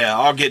 Yeah,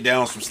 I'll get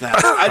down with some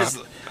snacks.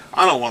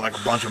 I don't want like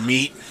a bunch of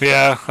meat.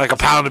 Yeah, like a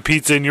pound of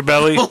pizza in your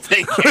belly. No,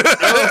 thank you.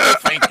 No,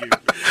 thank you.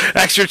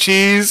 Extra You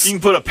cheese. can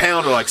put a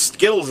pound of like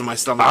Skittles in my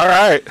stomach. All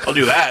right. I'll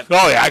do that.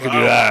 Oh, yeah, I can do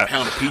don't want that. A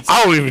pound of pizza.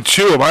 I don't even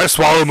chew them. I just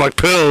swallow them like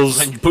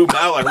pills. And you poop 'em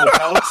out like little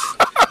pellets.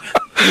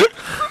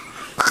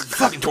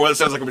 Fucking toilet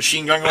sounds like a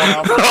machine gun going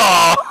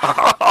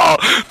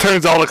off.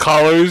 Turns all the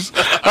colors.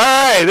 All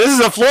right, this is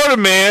a Florida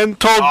man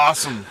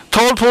Awesome.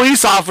 told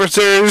police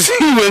officers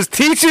he was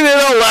teaching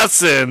it a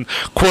lesson,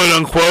 quote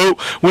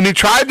unquote, when he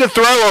tried to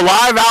throw a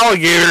live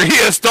alligator he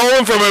had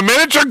stolen from a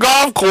miniature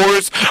golf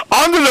course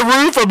onto the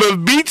roof of a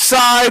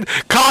beachside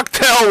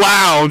cocktail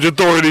lounge,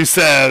 authorities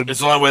said. It's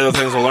the only way those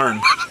things will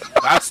learn.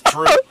 That's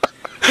true.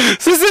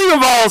 So this thing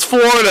involves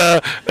Florida,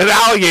 an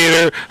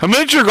alligator, a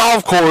miniature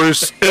golf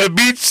course, and a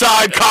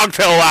beachside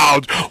cocktail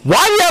lounge.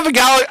 Why do you have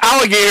an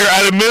alligator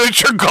at a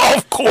miniature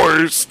golf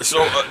course?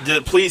 So,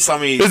 did please tell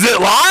me? Is it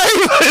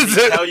live? Is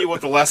it? Tell you what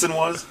the lesson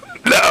was?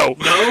 No.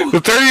 No? The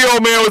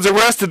 30-year-old man was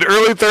arrested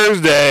early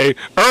Thursday,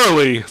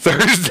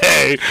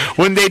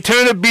 when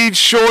Daytona Beach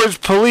Shores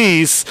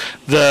Police,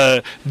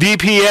 the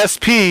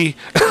DPSP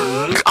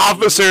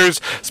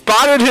officers,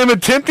 spotted him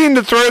attempting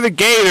to throw the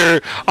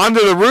gator onto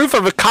the roof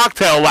of a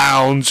cocktail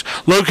lounge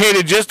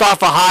located just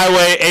off of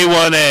Highway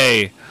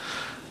A1A.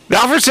 The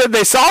officer said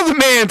they saw the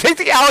man take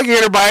the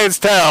alligator by its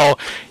tail,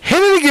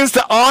 hit it against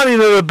the awning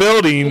of the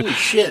building, Holy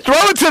shit. throw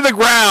it to the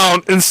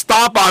ground, and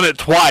stomp on it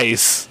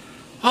twice.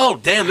 Oh,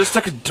 damn, this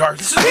took a dark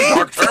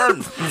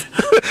turn. Kind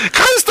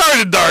of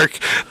started dark.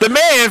 The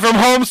man from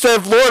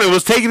Homestead, Florida,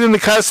 was taken into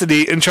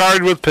custody and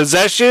charged with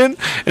possession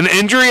and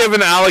injury of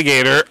an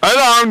alligator,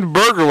 unarmed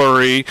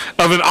burglary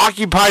of an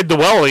occupied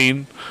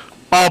dwelling.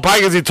 Oh, probably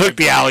because he took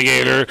the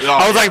alligator. Oh,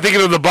 I was yeah. like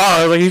thinking of the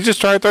bar. Like, he just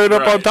tried to throw it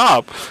up Right. on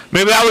top.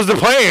 Maybe that was the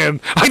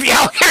plan. Like, the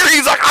alligator,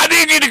 he's like, I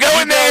need you to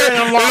go in there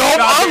and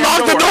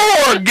unlock the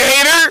door,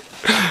 gator.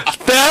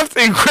 Theft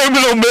and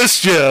criminal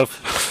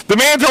mischief. The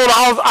man told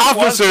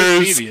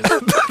officers.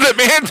 The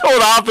man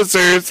told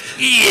officers.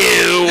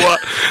 Ew.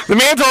 The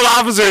man told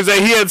officers that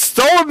he had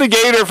stolen the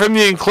gator from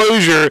the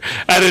enclosure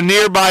at a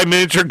nearby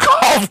miniature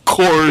golf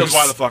course. Because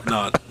why the fuck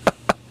not?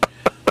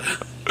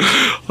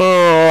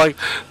 Oh, like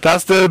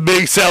that's the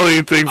big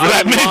selling thing for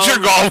that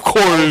miniature golf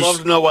I'd love course.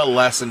 to know what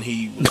lesson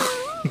he.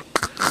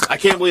 I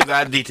can't believe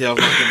that detail's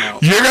not coming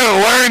out. You're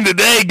gonna learn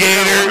today,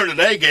 Gator. Learn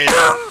today, Gator.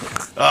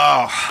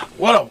 Oh,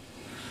 what a.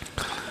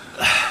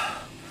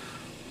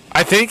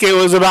 I think it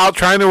was about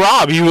trying to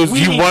rob. He was. We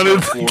He need to wanted. go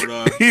to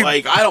Florida.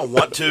 Like, I don't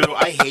want to.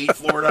 I hate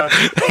Florida.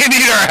 They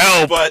need our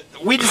help. But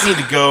we just need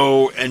to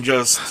go and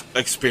just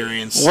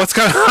experience. What's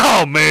going?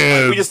 Oh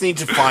man. We just need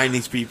to find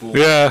these people.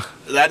 Yeah.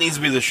 That needs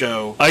to be the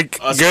show. Like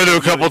Us go to a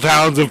doing couple it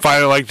towns and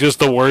find like just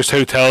the worst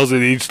hotels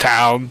in each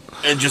town.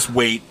 and just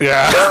wait.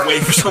 Yeah.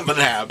 Wait for something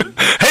to happen.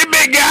 Hey,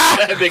 big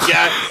guy. Hey, big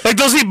guy. Like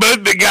they'll see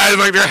both big guys,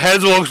 like their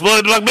heads will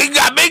explode. Like big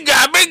guy, big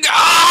guy, big guy.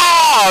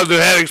 Oh,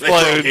 their head They throw a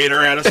explodes.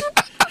 gator at us.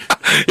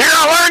 You're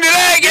gonna learn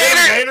today,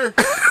 Gator. Gator.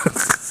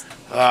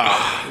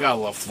 Oh, you gotta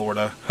love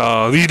Florida.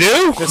 Oh, you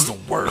do? It's the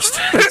worst.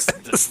 It's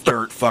the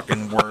dirt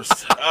fucking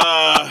worst.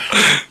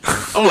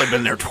 I've only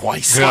been there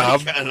twice. Yeah,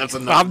 Like, and that's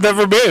enough. I've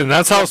never been.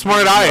 That's how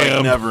smart I Like,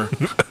 am. Never.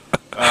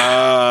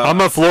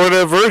 I'm a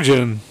Florida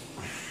virgin.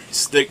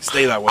 Stay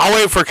that way. I'll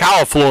wait for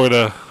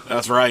Florida.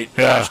 That's right.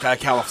 Yeah. Hashtag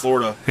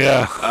Califlorida.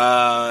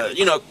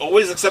 Yeah.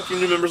 Always accepting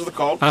new members of the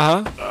cult.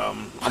 I'm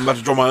about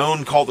to join my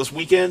own cult this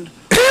weekend.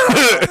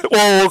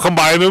 Well, we'll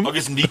combine them. I'll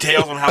get some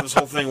details on how this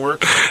whole thing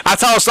works.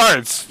 That's how it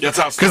starts. That's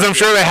how. Because I'm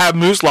sure they have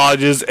moose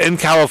lodges in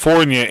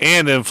California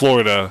and in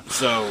Florida.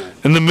 So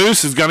And the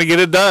moose is going to get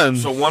it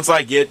done. once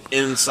I get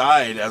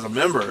inside as a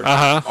member,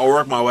 Uh-huh. I'll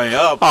work my way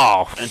up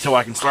Oh, until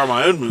I can start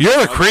my own movement.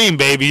 you're the cream,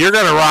 baby. You're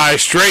going to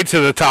rise straight to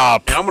the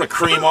top. And I'm gonna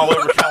cream all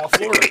over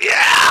California.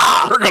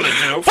 Yeah! We're gonna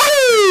do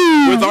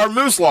Woo! with our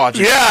moose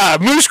lodges. Yeah,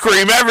 moose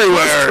cream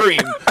everywhere. Cream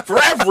for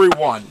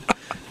everyone.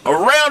 A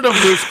round of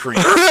moose cream.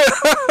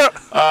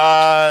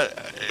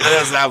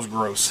 That was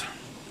gross.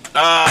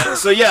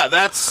 So yeah,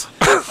 that's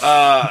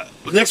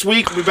next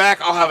week. We'll be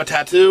back. I'll have a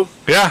tattoo.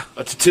 Yeah,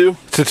 A tattoo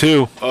it's a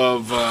 2.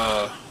 of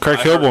Craig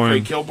I heard Kilborn.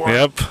 Craig Kilborn.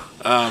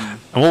 Yep. Um,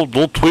 And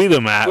we'll tweet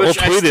him at. We'll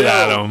Which I tweet it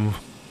at still- him.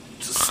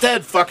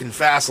 Stead fucking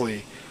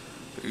Fastly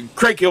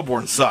Craig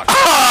Kilborn sucks.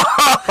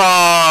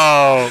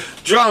 Oh,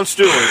 Jon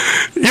Stewart.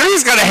 you're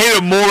just gonna hate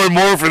him more and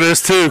more for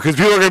this too, because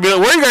people are gonna be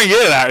like, "Where are you gonna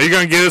get it at? Are you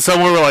gonna get it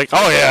somewhere?" We're like,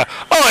 "Oh yeah,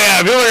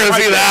 people are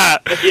gonna see that."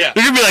 Yeah.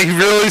 They're gonna be like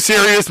really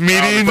serious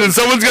meetings, and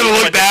someone's gonna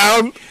look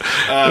down,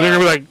 and they're gonna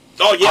be like,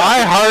 Oh yeah.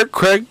 I heart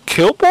Craig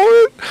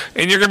Kilborn,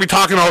 and you're gonna be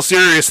talking all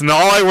serious, and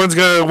all everyone's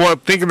gonna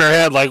think in their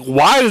head like,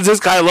 why does this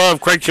guy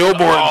love Craig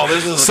Kilborn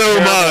this is a so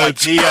terrible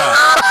much? idea.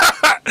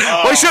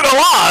 We should have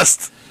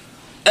lost.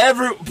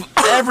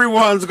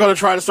 Everyone's gonna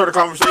try to start a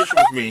conversation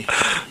with me.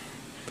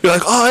 You're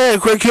like, oh yeah,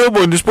 Craig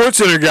Kilborn, the Sports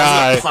Center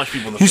guy. Punch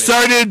people in the He face.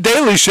 started a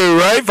Daily Show,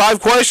 right? 5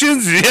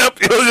 questions. Yep,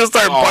 he'll just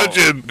start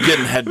punching.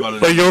 Getting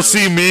headbutted. Like you'll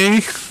see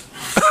me.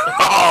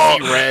 Oh,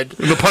 red.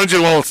 the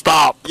punching won't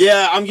stop.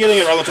 Yeah, I'm getting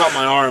it right on the top of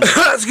my arm.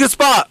 That's a good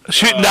spot.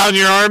 Shooting down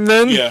your arm,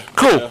 then. Yeah.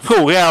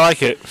 Cool. Yeah, I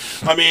like it.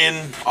 I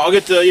mean, I'll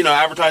get to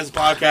advertise the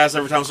podcast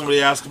every time somebody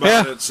asks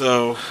about it.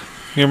 So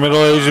You're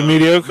middle-aged and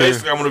mediocre.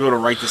 basically, I'm gonna be able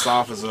to write this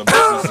off as a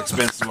business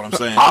expense. Is what I'm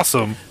saying.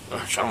 Awesome. I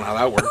don't know how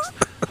that works.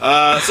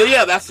 So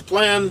yeah, that's the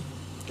plan.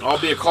 I'll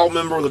be a cult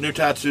member with a new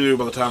tattoo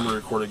by the time we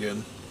record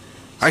again.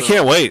 I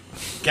can't wait.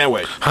 Can't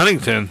wait.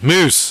 Huntington,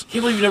 Moose,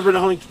 Can't believe you've never been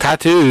to Huntington.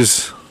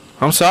 tattoos.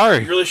 I'm You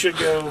sorry. really should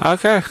go.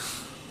 Okay.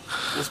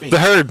 This The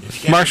Herd, If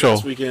you can't Marshall.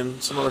 this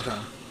weekend, some other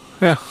time.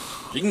 Yeah.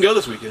 You can go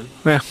this weekend.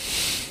 Yeah.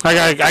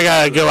 I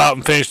gotta go out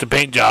and finish the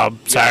paint job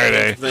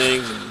Saturday.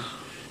 Things and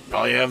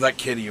probably have that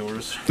kid of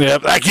yours.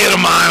 Yep, that kid of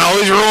mine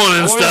always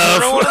ruining Always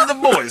stuff. ruining the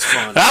boys'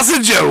 fun. That's a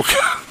joke.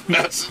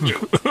 That's a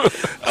joke.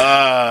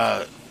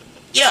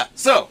 Yeah.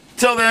 So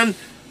till then,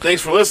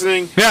 thanks for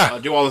listening. Yeah.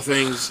 Do all the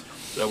things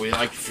that we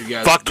like for you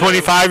guys. Fuck to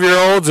do.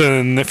 25-year-olds,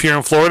 and if you're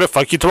in Florida,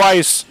 fuck you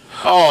twice.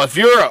 Oh, if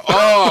you're All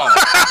right,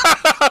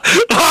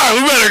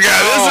 we better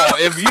go.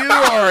 if you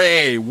are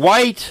a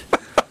white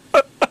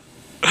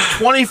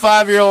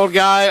 25-year-old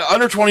guy,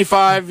 under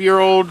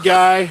 25-year-old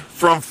guy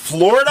from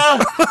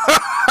Florida,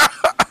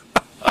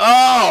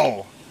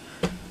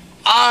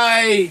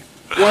 I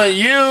want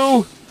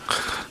you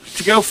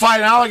to go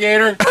fight an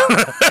alligator.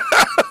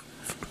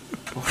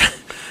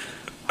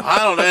 I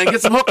don't know, and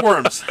get some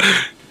hookworms.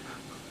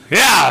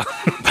 Yeah.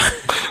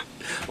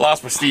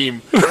 Lost my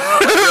steam.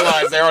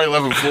 Realized they already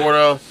live in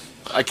Florida.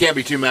 I can't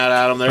be too mad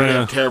at them. They're Yeah.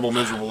 living terrible,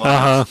 miserable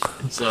lives.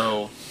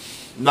 So,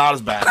 not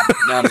as bad.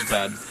 Not as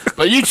bad.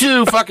 But you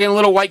two fucking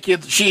little white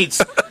kids,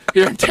 sheets,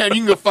 here in town,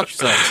 you can go fuck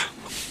yourselves.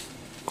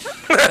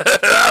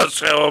 I'll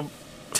show 'em.